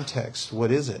a context.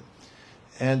 What is it?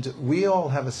 And we all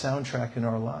have a soundtrack in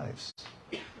our lives.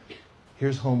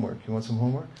 Here's homework. You want some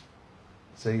homework?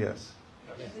 Say yes.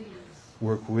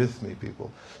 Work with me,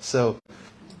 people. So,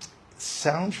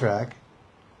 soundtrack,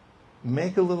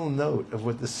 make a little note of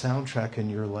what the soundtrack in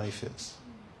your life is.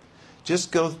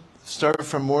 Just go start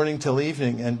from morning till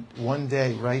evening and one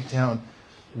day write down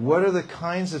what are the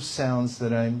kinds of sounds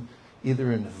that I'm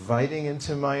either inviting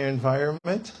into my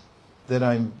environment, that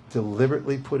I'm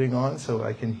deliberately putting on so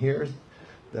I can hear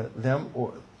them,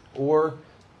 or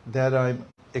that I'm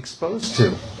exposed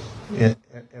to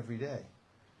every day.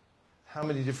 How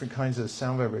many different kinds of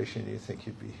sound vibration do you think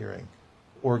you'd be hearing?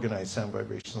 Organized sound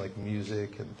vibration like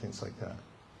music and things like that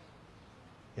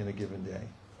in a given day?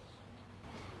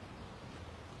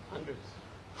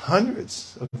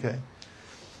 Hundreds, okay.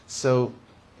 So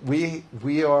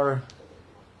we are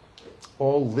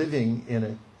all living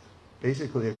in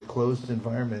basically a closed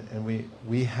environment, and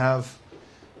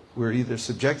we're either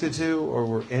subjected to or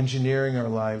we're engineering our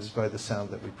lives by the sound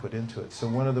that we put into it. So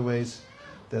one of the ways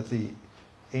that the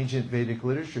ancient Vedic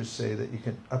literatures say that you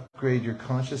can upgrade your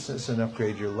consciousness and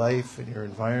upgrade your life and your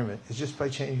environment is just by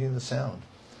changing the sound.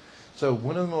 So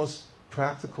one of the most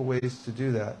practical ways to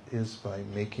do that is by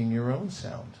making your own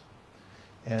sound.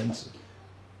 And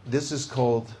this is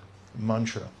called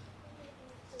mantra.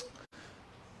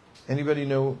 Anybody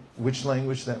know which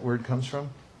language that word comes from?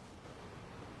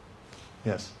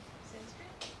 Yes.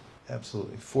 Sanskrit?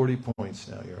 Absolutely. 40 points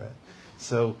now you're at.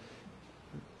 So,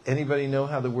 anybody know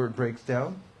how the word breaks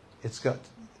down? It's got,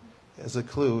 as a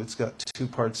clue, it's got two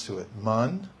parts to it.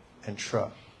 Man and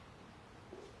tra.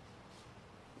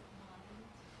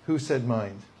 Who said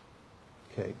mind?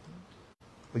 Okay.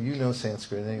 Well, you know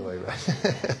Sanskrit anyway,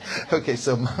 right? Okay,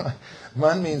 so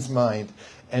man means mind.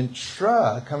 And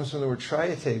tra comes from the word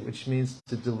triate, which means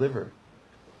to deliver,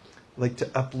 like to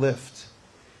uplift.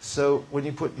 So when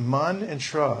you put man and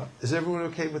tra, is everyone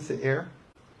okay with the air?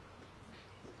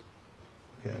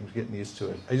 Okay, I'm getting used to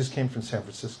it. I just came from San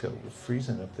Francisco. We're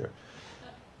freezing up there.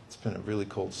 It's been a really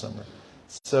cold summer.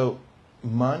 So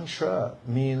mantra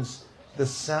means the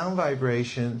sound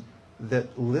vibration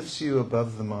that lifts you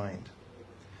above the mind.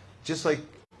 Just like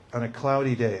on a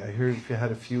cloudy day, I heard if you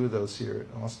had a few of those here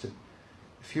in Austin,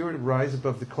 if you were to rise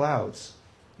above the clouds,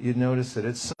 you'd notice that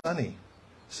it's sunny.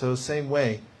 So same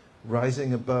way,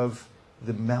 rising above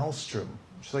the maelstrom,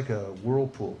 which is like a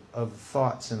whirlpool of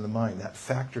thoughts in the mind, that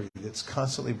factory that's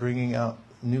constantly bringing out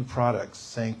new products,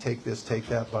 saying take this, take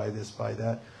that, buy this, buy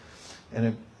that.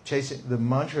 And chasing, the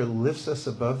mantra lifts us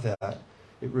above that.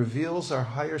 It reveals our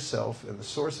higher self and the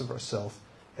source of our self.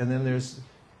 And then there's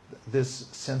this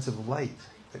sense of light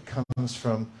that comes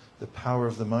from the power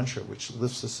of the mantra, which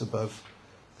lifts us above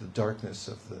the darkness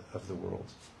of the world.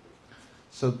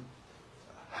 So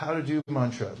how to do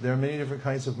mantra? There are many different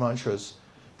kinds of mantras.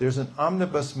 There's an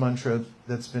omnibus mantra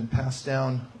that's been passed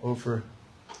down over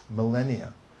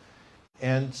millennia.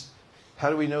 And how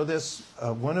do we know this?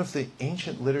 One of the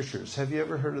ancient literatures, have you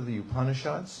ever heard of the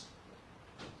Upanishads?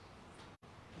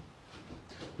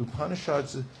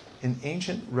 Upanishads, an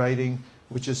ancient writing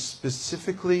which is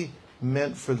specifically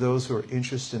meant for those who are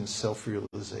interested in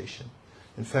self-realization.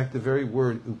 In fact, the very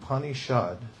word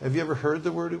Upanishad, have you ever heard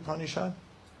the word Upanishad?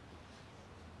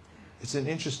 It's an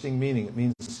interesting meaning. It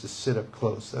means to sit up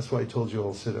close. That's why I told you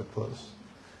all sit up close.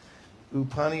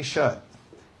 Upanishad.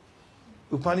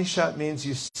 Upanishad means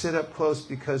you sit up close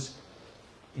because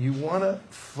you want to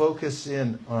focus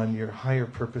in on your higher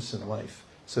purpose in life.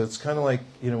 So it's kind of like,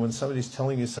 you know, when somebody's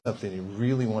telling you something, you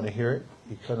really want to hear it,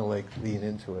 you kind of like lean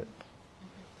into it.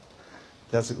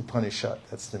 That's Upanishad.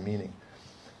 That's the meaning.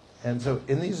 And so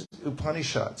in these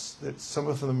Upanishads, some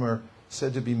of them are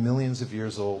said to be millions of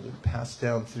years old and passed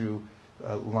down through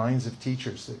lines of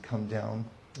teachers that come down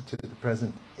to the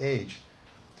present age,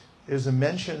 is a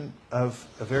mention of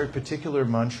a very particular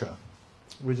mantra,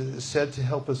 which is said to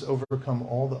help us overcome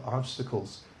all the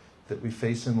obstacles that we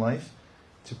face in life,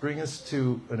 to bring us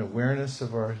to an awareness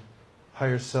of our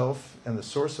higher self and the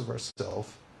source of our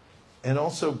self, and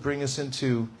also bring us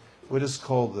into what is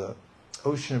called the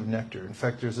ocean of nectar. In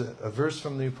fact, there's a verse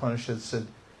from the Upanishad that said,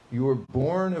 "You were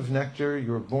born of nectar,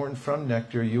 you were born from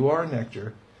nectar, you are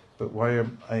nectar, but why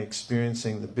am I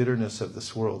experiencing the bitterness of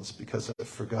this world? It's because I've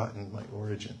forgotten my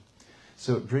origin."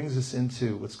 So it brings us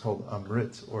into what's called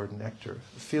amrit, or nectar,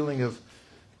 a feeling of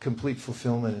complete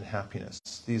fulfillment and happiness.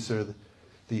 These are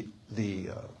the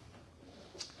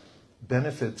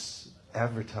benefits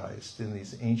advertised in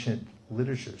these ancient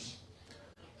literatures.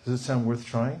 Does it sound worth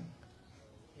trying?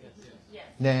 Yes.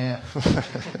 Nah,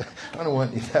 I don't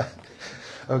want any of that.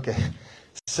 Okay,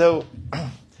 so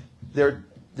there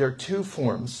are two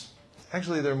forms.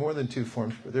 Actually, there are more than two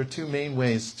forms, but there are two main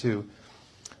ways to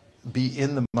be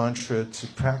in the mantra, to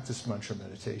practice mantra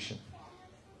meditation.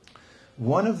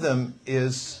 One of them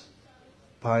is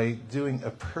by doing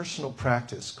a personal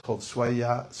practice called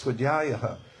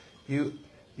swadhyaya.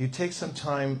 You take some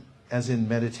time, as in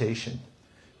meditation,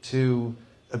 to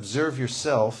observe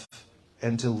yourself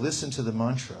and to listen to the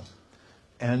mantra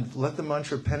and let the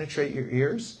mantra penetrate your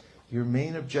ears. Your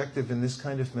main objective in this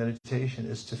kind of meditation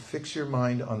is to fix your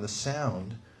mind on the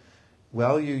sound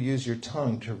while you use your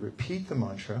tongue to repeat the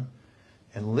mantra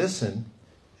and listen,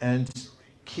 and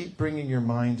keep bringing your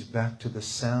mind back to the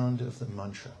sound of the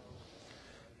mantra.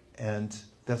 And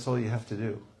that's all you have to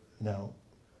do. Now,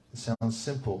 it sounds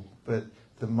simple, but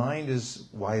the mind is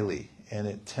wily and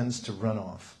it tends to run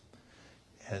off.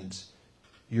 And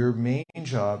your main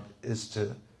job is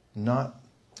to not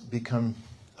become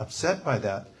upset by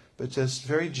that, but just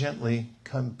very gently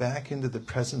come back into the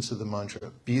presence of the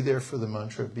mantra. Be there for the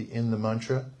mantra, be in the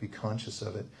mantra, be conscious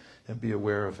of it, and be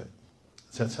aware of it.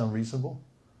 Does that sound reasonable?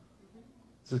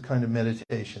 It's a kind of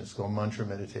meditation. It's called mantra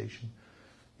meditation.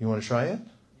 You want to try it?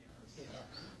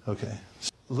 Okay.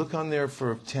 So look on there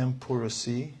for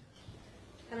Tampurasi.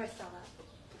 How do I spell that?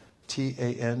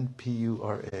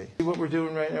 Tanpura. What we're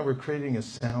doing right now, we're creating a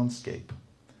soundscape.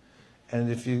 And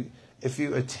if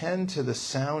you attend to the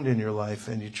sound in your life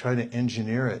and you try to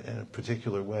engineer it in a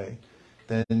particular way,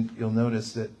 then you'll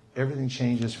notice that everything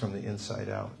changes from the inside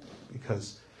out,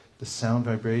 because the sound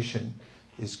vibration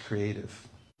is creative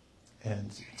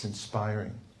and it's inspiring.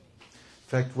 In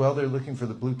fact, while they're looking for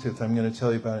the Bluetooth, I'm going to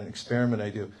tell you about an experiment I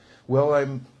do. Well,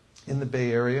 I'm in the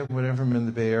Bay Area. Whenever I'm in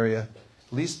the Bay Area,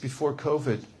 at least before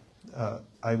COVID,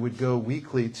 I would go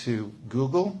weekly to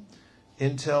Google,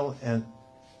 Intel, and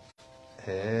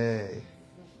hey,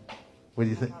 what do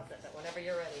you think? Whenever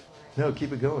you're ready. No,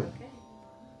 keep it going.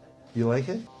 You like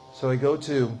it? So I go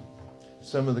to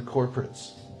some of the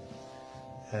corporates,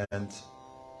 and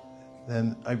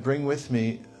then I bring with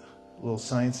me a little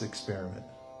science experiment.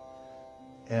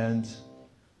 And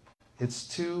it's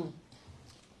two,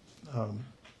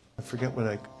 I forget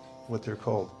what they're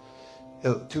called.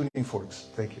 Tuning forks.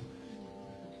 Thank you.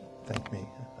 Thank me.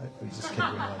 I just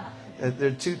can't remember.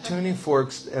 They're two tuning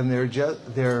forks, and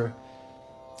they're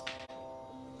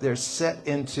set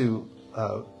into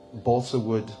balsa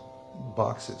wood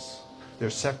boxes. They're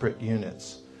separate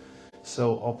units.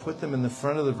 So I'll put them in the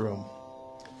front of the room,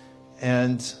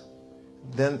 and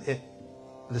then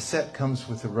the set comes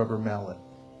with a rubber mallet.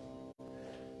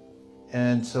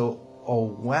 And so I'll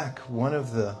whack one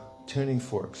of the tuning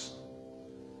forks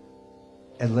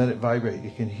and let it vibrate.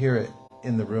 You can hear it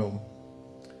in the room.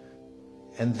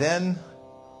 And then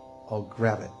I'll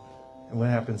grab it. And what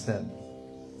happens then?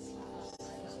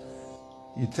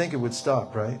 You'd think it would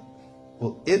stop, right?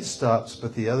 Well, it stops,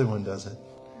 but the other one doesn't.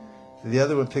 The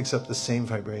other one picks up the same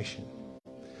vibration.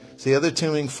 So the other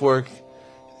tuning fork,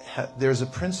 there's a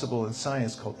principle in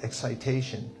science called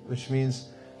excitation, which means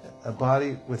a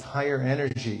body with higher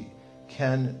energy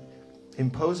can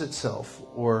impose itself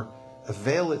or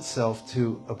avail itself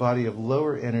to a body of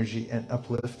lower energy and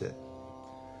uplift it.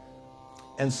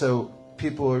 And so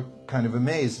people are kind of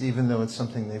amazed, even though it's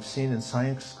something they've seen in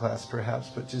science class perhaps,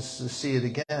 but just to see it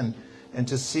again and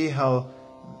to see how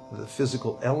the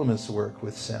physical elements work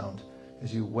with sound.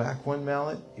 As you whack one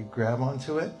mallet, you grab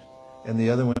onto it, and the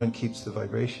other one keeps the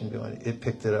vibration going. It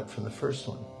picked it up from the first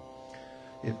one.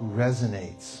 It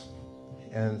resonates.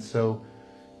 And so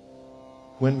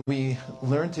when we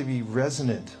learn to be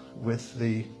resonant with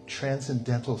the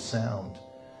transcendental sound,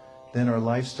 then our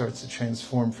life starts to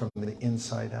transform from the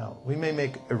inside out. We may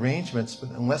make arrangements, but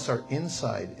unless our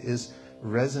inside is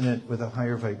resonant with a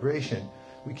higher vibration,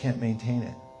 we can't maintain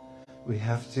it. We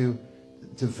have to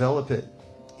develop it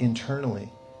internally.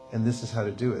 And this is how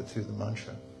to do it, through the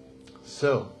mantra.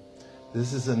 So,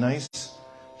 this is a nice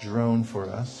drone for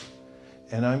us.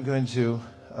 And I'm going to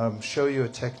show you a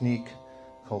technique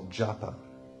called japa.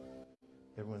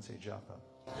 Everyone say japa.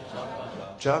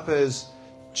 Japa is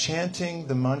chanting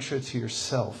the mantra to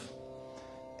yourself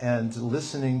and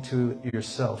listening to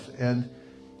yourself. And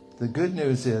the good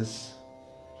news is,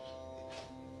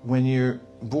 when you're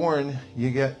born, you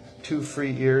get 2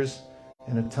 free ears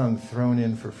and a tongue thrown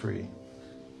in for free.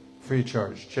 Free of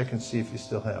charge. Check and see if you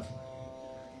still have them.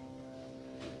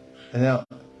 And now,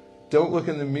 don't look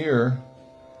in the mirror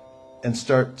and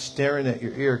start staring at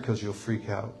your ear, because you'll freak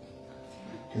out.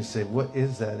 You say, what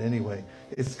is that anyway?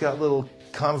 It's got little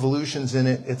convolutions in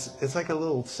it. It's like a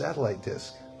little satellite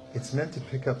disc. It's meant to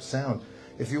pick up sound.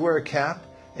 If you wear a cap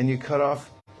and you cut off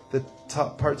the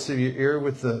top parts of your ear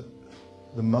with the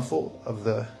muffle of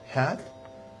the hat,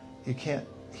 you can't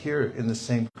hear it in the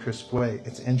same crisp way.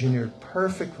 It's engineered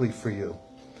perfectly for you.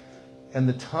 And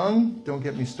the tongue, don't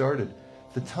get me started.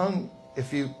 The tongue,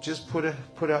 if you just put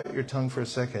out your tongue for a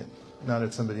second, not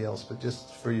at somebody else, but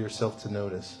just for yourself to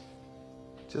notice.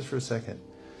 Just for a second.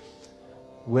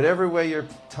 Whatever way your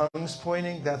tongue's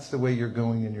pointing, that's the way you're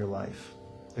going in your life.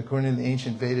 According to the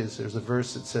ancient Vedas, there's a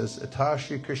verse that says,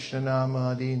 Atashi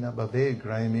Krishnanamadi nabhave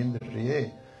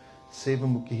grayamindriye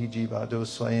sevamukihi jivado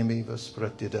swayameva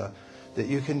spratida. That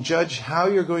you can judge how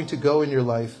you're going to go in your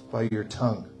life by your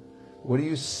tongue. What are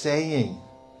you saying?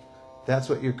 That's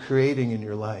what you're creating in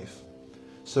your life.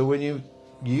 So when you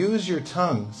use your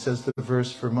tongue, says the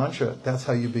verse for mantra, that's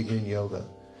how you begin yoga.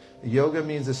 Yoga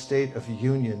means a state of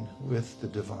union with the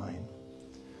divine.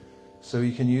 So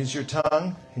you can use your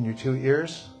tongue and your 2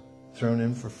 ears, thrown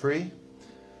in for free.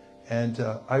 And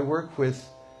I work with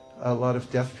a lot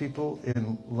of deaf people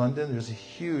in London. There's a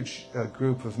huge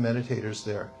group of meditators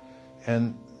there.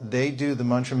 And they do the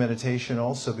mantra meditation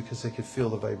also because they could feel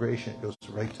the vibration. It goes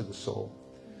right to the soul.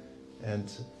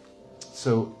 And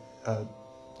so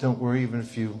don't worry even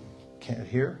if you can't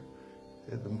hear.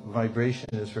 The vibration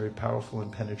is very powerful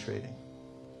and penetrating.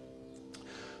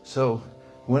 So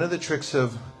one of the tricks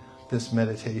of this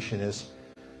meditation is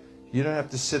you don't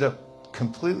have to sit up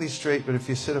completely straight, but if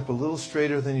you sit up a little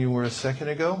straighter than you were a second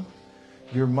ago,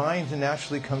 your mind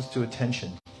naturally comes to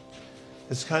attention.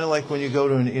 It's kind of like when you go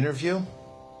to an interview.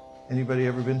 Anybody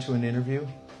ever been to an interview?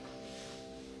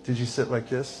 Did you sit like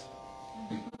this?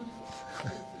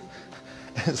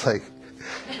 It's like,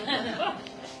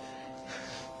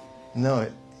 no,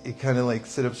 you kind of like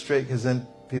sit up straight, because then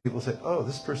people say, oh,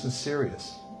 this person's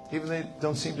serious. Even they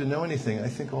don't seem to know anything. I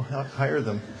think I'll hire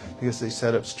them because they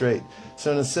sat up straight.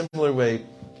 So in a similar way,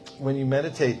 when you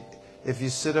meditate, if you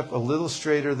sit up a little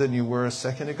straighter than you were a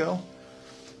second ago,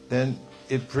 then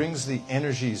it brings the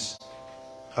energies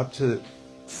up to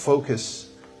focus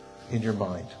in your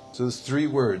mind. So there's 3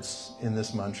 words in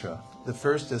this mantra. The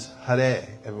first is Hare.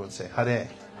 Everyone say Hare.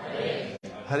 Hare.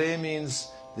 Hare means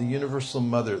the universal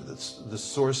mother, that's the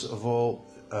source of all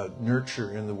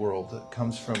nurture in the world. That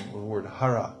comes from the word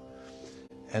Hara.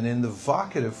 And in the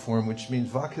vocative form, which means,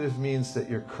 vocative means that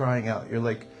you're crying out. You're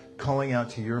like calling out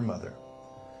to your mother.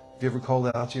 Have you ever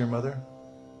called out to your mother?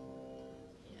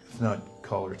 If not,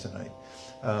 call her tonight.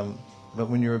 But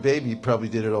when you're a baby, you probably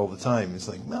did it all the time. It's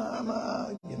like,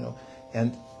 Mama, you know.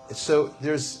 And so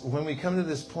when we come to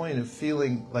this point of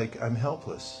feeling like I'm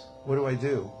helpless, what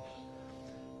do?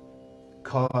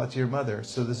 Call out to your mother.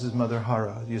 So this is Mother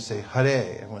Hara. You say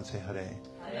Hare. Everyone say Hare.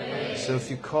 Hare. So if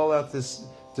you call out this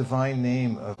divine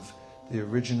name of the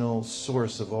original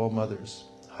source of all mothers,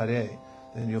 Hare,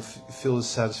 then you'll feel the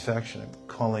satisfaction of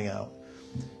calling out.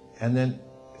 And then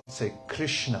say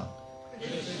Krishna.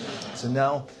 So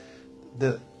now,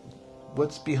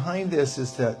 what's behind this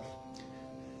is that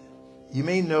you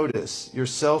may notice,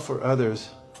 yourself or others,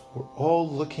 we're all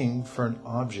looking for an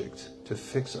object to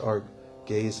fix our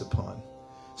gaze upon.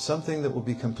 Something that will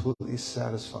be completely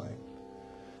satisfying.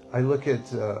 I look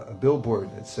at a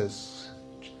billboard that says,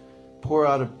 pour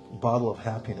out a bottle of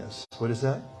happiness. What is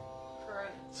that? Corona.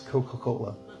 It's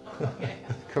Coca-Cola.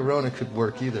 Corona could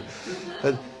work either.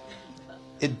 But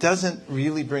it doesn't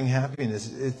really bring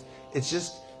happiness. It's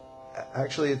just,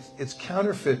 actually, it's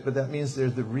counterfeit, but that means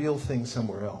there's the real thing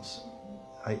somewhere else.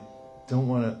 I don't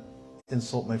want to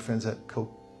insult my friends at the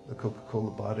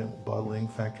Coca-Cola bottling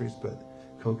factories, but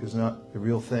Coke is not the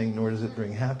real thing, nor does it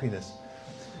bring happiness.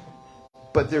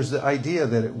 But there's the idea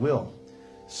that it will.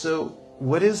 So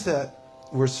what is that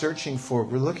we're searching for?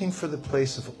 We're looking for the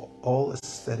place of all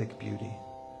aesthetic beauty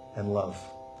and love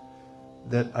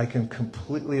that I can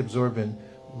completely absorb in.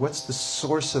 What's the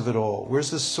source of it all?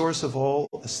 Where's the source of all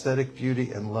aesthetic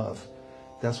beauty and love?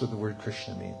 That's what the word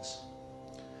Krishna means.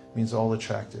 means all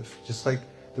attractive. Just like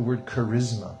the word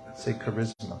charisma. Say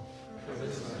charisma.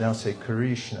 Now say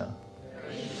Krishna.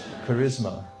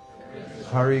 Charisma.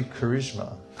 Hari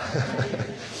charisma.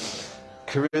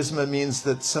 Charisma means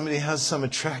that somebody has some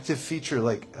attractive feature,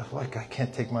 like I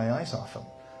can't take my eyes off him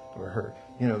or her.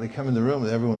 You know, they come in the room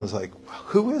and everyone's like,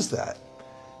 who is that?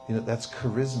 You know, that's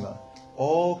charisma.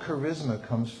 All charisma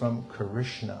comes from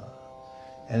Krishna.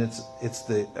 And it's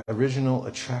the original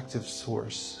attractive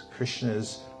source. Krishna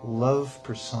is love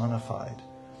personified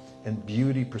and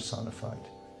beauty personified.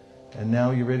 And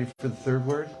now you ready for the third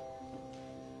word?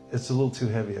 It's a little too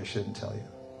heavy, I shouldn't tell you.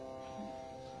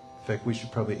 In fact, we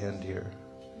should probably end here.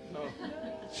 No.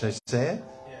 Should I say it?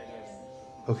 Yeah, yes.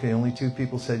 Okay, only 2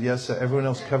 people said yes. So everyone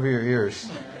else cover your ears.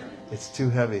 It's too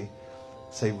heavy.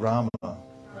 Say Rama.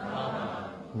 Rama.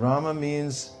 Rama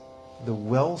means the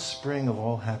wellspring of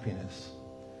all happiness.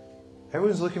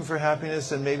 Everyone's looking for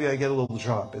happiness, and maybe I get a little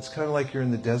drop. It's kind of like you're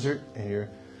in the desert and you're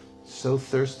so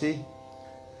thirsty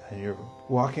and you're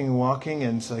walking,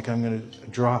 and it's like I'm going to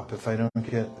drop if I don't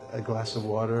get a glass of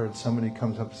water, and somebody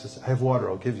comes up and says, I have water,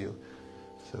 I'll give you.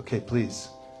 I say, okay, please.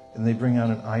 And they bring out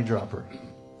an eyedropper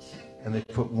and they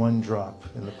put 1 drop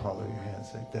in the palm of your hand.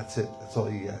 Say, that's it, that's all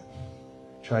you get.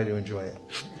 Try to enjoy it.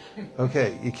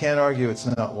 Okay, you can't argue it's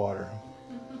not water.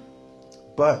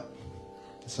 But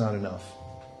it's not enough.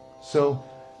 So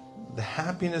the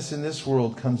happiness in this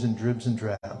world comes in dribs and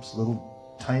drabs,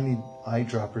 little tiny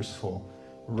eyedroppers full.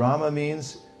 Rama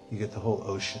means you get the whole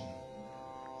ocean.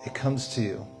 It comes to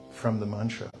you from the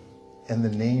mantra and the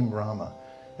name Rama.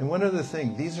 And one other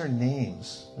thing, these are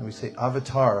names. And we say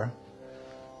avatar.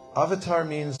 Avatar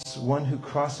means one who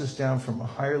crosses down from a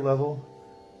higher level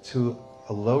to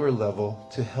a lower level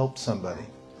to help somebody.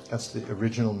 That's the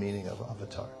original meaning of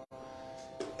avatar.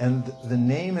 And the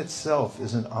name itself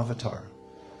is an avatar.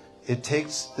 It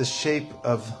takes the shape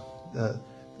of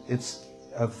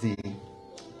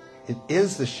it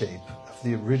is the shape of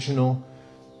the original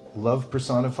love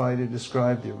personified to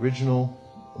describe, the original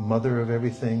mother of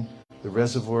everything, the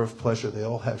reservoir of pleasure. They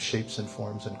all have shapes and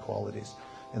forms and qualities,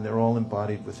 and they're all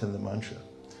embodied within the mantra.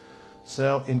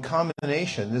 So in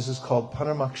combination, this is called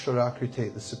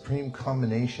Paramaksharakrite, the supreme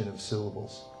combination of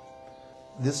syllables.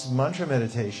 This mantra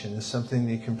meditation is something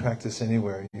that you can practice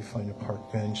anywhere. You find a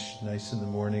park bench, nice in the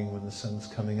morning when the sun's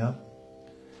coming up,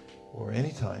 or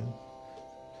anytime,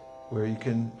 where you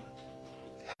can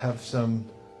have some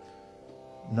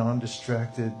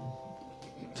non-distracted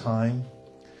time.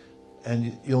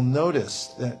 And you'll notice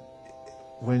that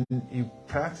when you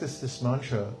practice this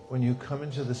mantra, when you come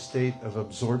into the state of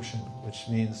absorption, which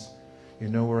means you're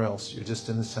nowhere else, you're just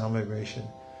in the sound vibration,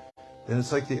 then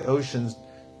it's like the oceans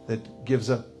that gives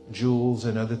up jewels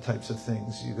and other types of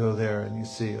things. You go there and you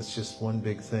see it's just one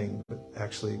big thing, but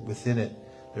actually within it,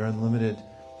 there are unlimited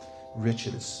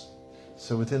riches.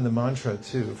 So within the mantra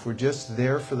too, if we're just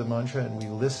there for the mantra and we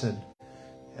listen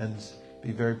and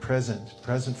be very present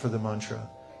for the mantra,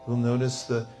 we'll notice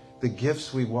the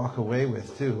gifts we walk away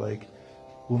with too. Like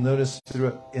we'll notice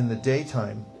in the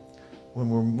daytime, when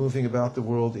we're moving about the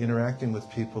world, interacting with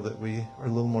people, that we are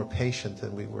a little more patient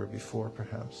than we were before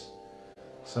perhaps.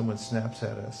 Someone snaps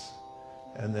at us,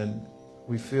 and then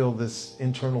we feel this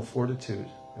internal fortitude.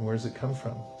 And where does it come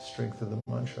from? Strength of the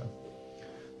mantra.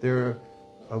 There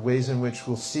are ways in which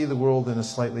we'll see the world in a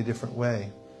slightly different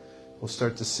way. We'll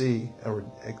start to see, or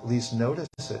at least notice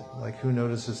it. Like who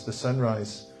notices the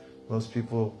sunrise? Most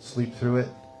people sleep through it.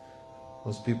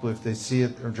 Most people, if they see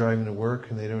it, are driving to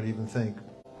work and they don't even think,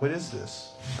 what is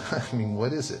this? I mean,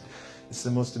 what is it? It's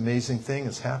the most amazing thing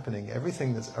that's happening.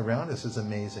 Everything that's around us is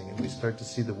amazing, and we start to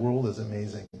see the world as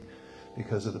amazing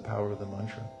because of the power of the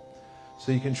mantra.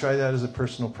 So you can try that as a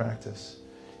personal practice.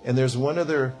 And there's one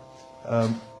other,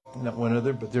 not one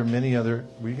other, but there are many other.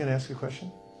 Were you going to ask a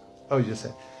question? Oh, you just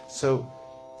said. So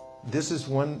this is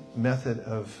one method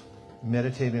of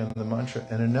meditating on the mantra,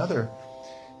 and another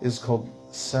is called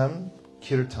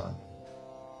Samkirtan.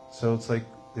 So it's like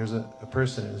there's a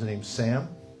person, his name's Sam,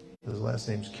 his last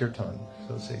name's Kirtan,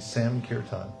 so say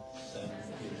Samkirtan.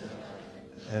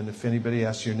 And if anybody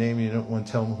asks your name and you don't want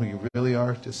to tell them who you really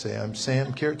are, just say, I'm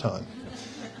Sam Kirtan.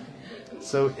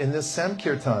 So in this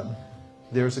Samkirtan,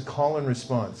 there's a call and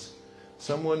response.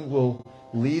 Someone will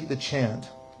lead the chant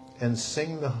and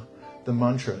sing the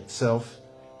mantra itself,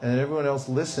 and everyone else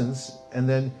listens, and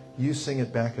then you sing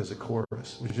it back as a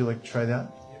chorus. Would you like to try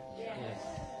that? Yes.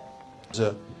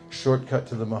 There's a shortcut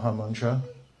to the Maha Mantra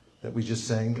that we just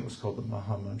sang. It was called the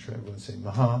Maha Mantra. Everyone say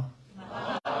Maha,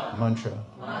 Mantra.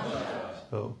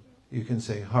 So you can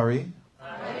say Hari,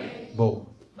 Bol.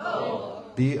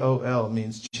 B-O-L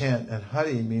means chant, and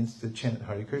Hari means to chant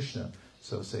Hare Krishna.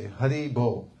 So say Hari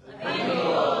Bol. Hari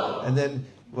Bol. And then,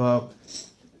 well,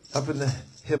 up in the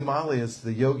Himalayas,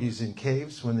 the yogis in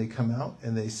caves, when they come out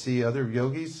and they see other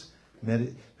yogis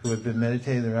who have been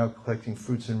meditating, they're out collecting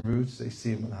fruits and roots. They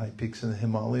see them on high peaks in the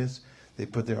Himalayas. They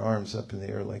put their arms up in the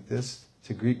air like this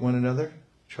to greet one another.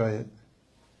 Try it.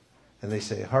 And they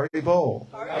say, Hari Bol.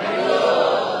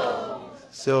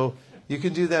 So you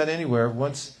can do that anywhere.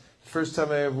 Once, the first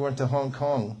time I ever went to Hong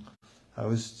Kong, I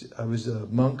was a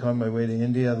monk on my way to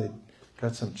India. They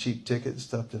got some cheap tickets,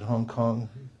 stopped in Hong Kong.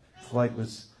 Flight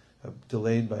was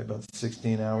delayed by about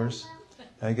 16 hours.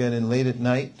 I got in late at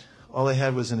night. All I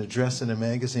had was an address in a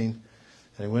magazine.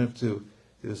 And I went up to,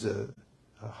 it was a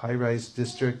high-rise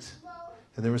district.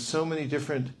 And there were so many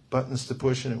different buttons to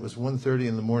push, and it was 1:30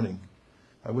 in the morning.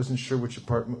 I wasn't sure which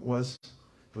apartment it was.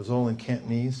 It was all in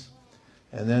Cantonese.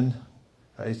 And then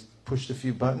I pushed a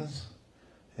few buttons,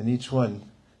 and each one,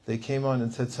 they came on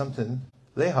and said something,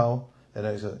 Lei Hao, and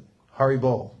I said, Hari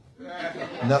Bol.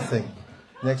 Nothing.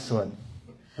 Next one,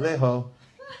 Lei Hao.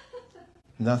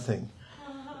 Nothing.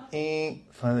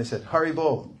 Finally I said, Hari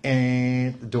Bol.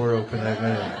 The door opened. I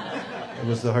went in. It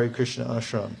was the Hare Krishna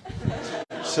ashram.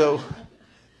 So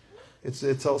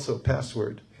it's also a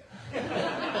password.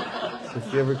 So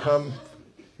if you ever come,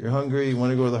 you're hungry, you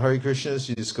want to go to the Hare Krishnas,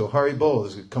 you just go, Hari Bol.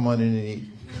 Just come on in and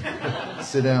eat.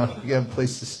 Sit down. You have a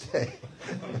place to stay.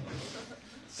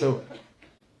 So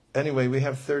anyway, we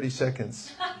have 30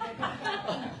 seconds.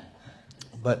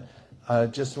 But I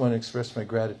just want to express my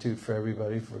gratitude for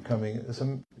everybody for coming.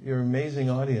 You're an amazing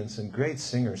audience and great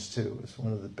singers too. It's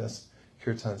one of the best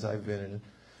kirtans I've been in.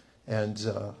 And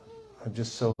I'm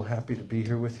just so happy to be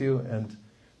here with you. And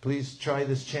please try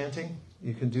this chanting.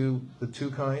 You can do the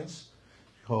two kinds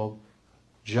called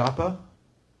japa.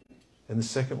 And the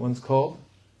second one's called?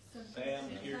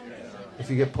 If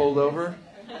you get pulled over,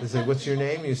 they say, what's your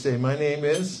name? You say, my name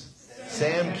is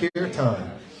Sam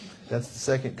Kirtan. That's the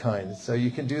second kind. So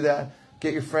you can do that.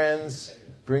 Get your friends,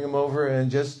 bring them over, and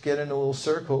just get in a little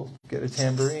circle. Get a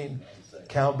tambourine,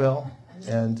 cowbell,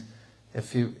 and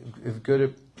if you're good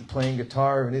at playing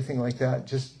guitar or anything like that,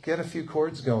 just get a few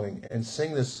chords going and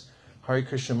sing this Hare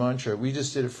Krishna mantra. We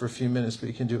just did it for a few minutes, but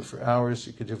you can do it for hours.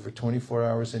 You can do it for 24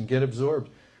 hours and get absorbed.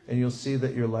 And you'll see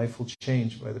that your life will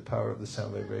change by the power of the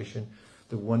sound vibration,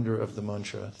 the wonder of the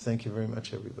mantra. Thank you very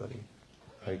much, everybody.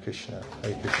 Hare Krishna.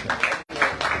 Hare Krishna.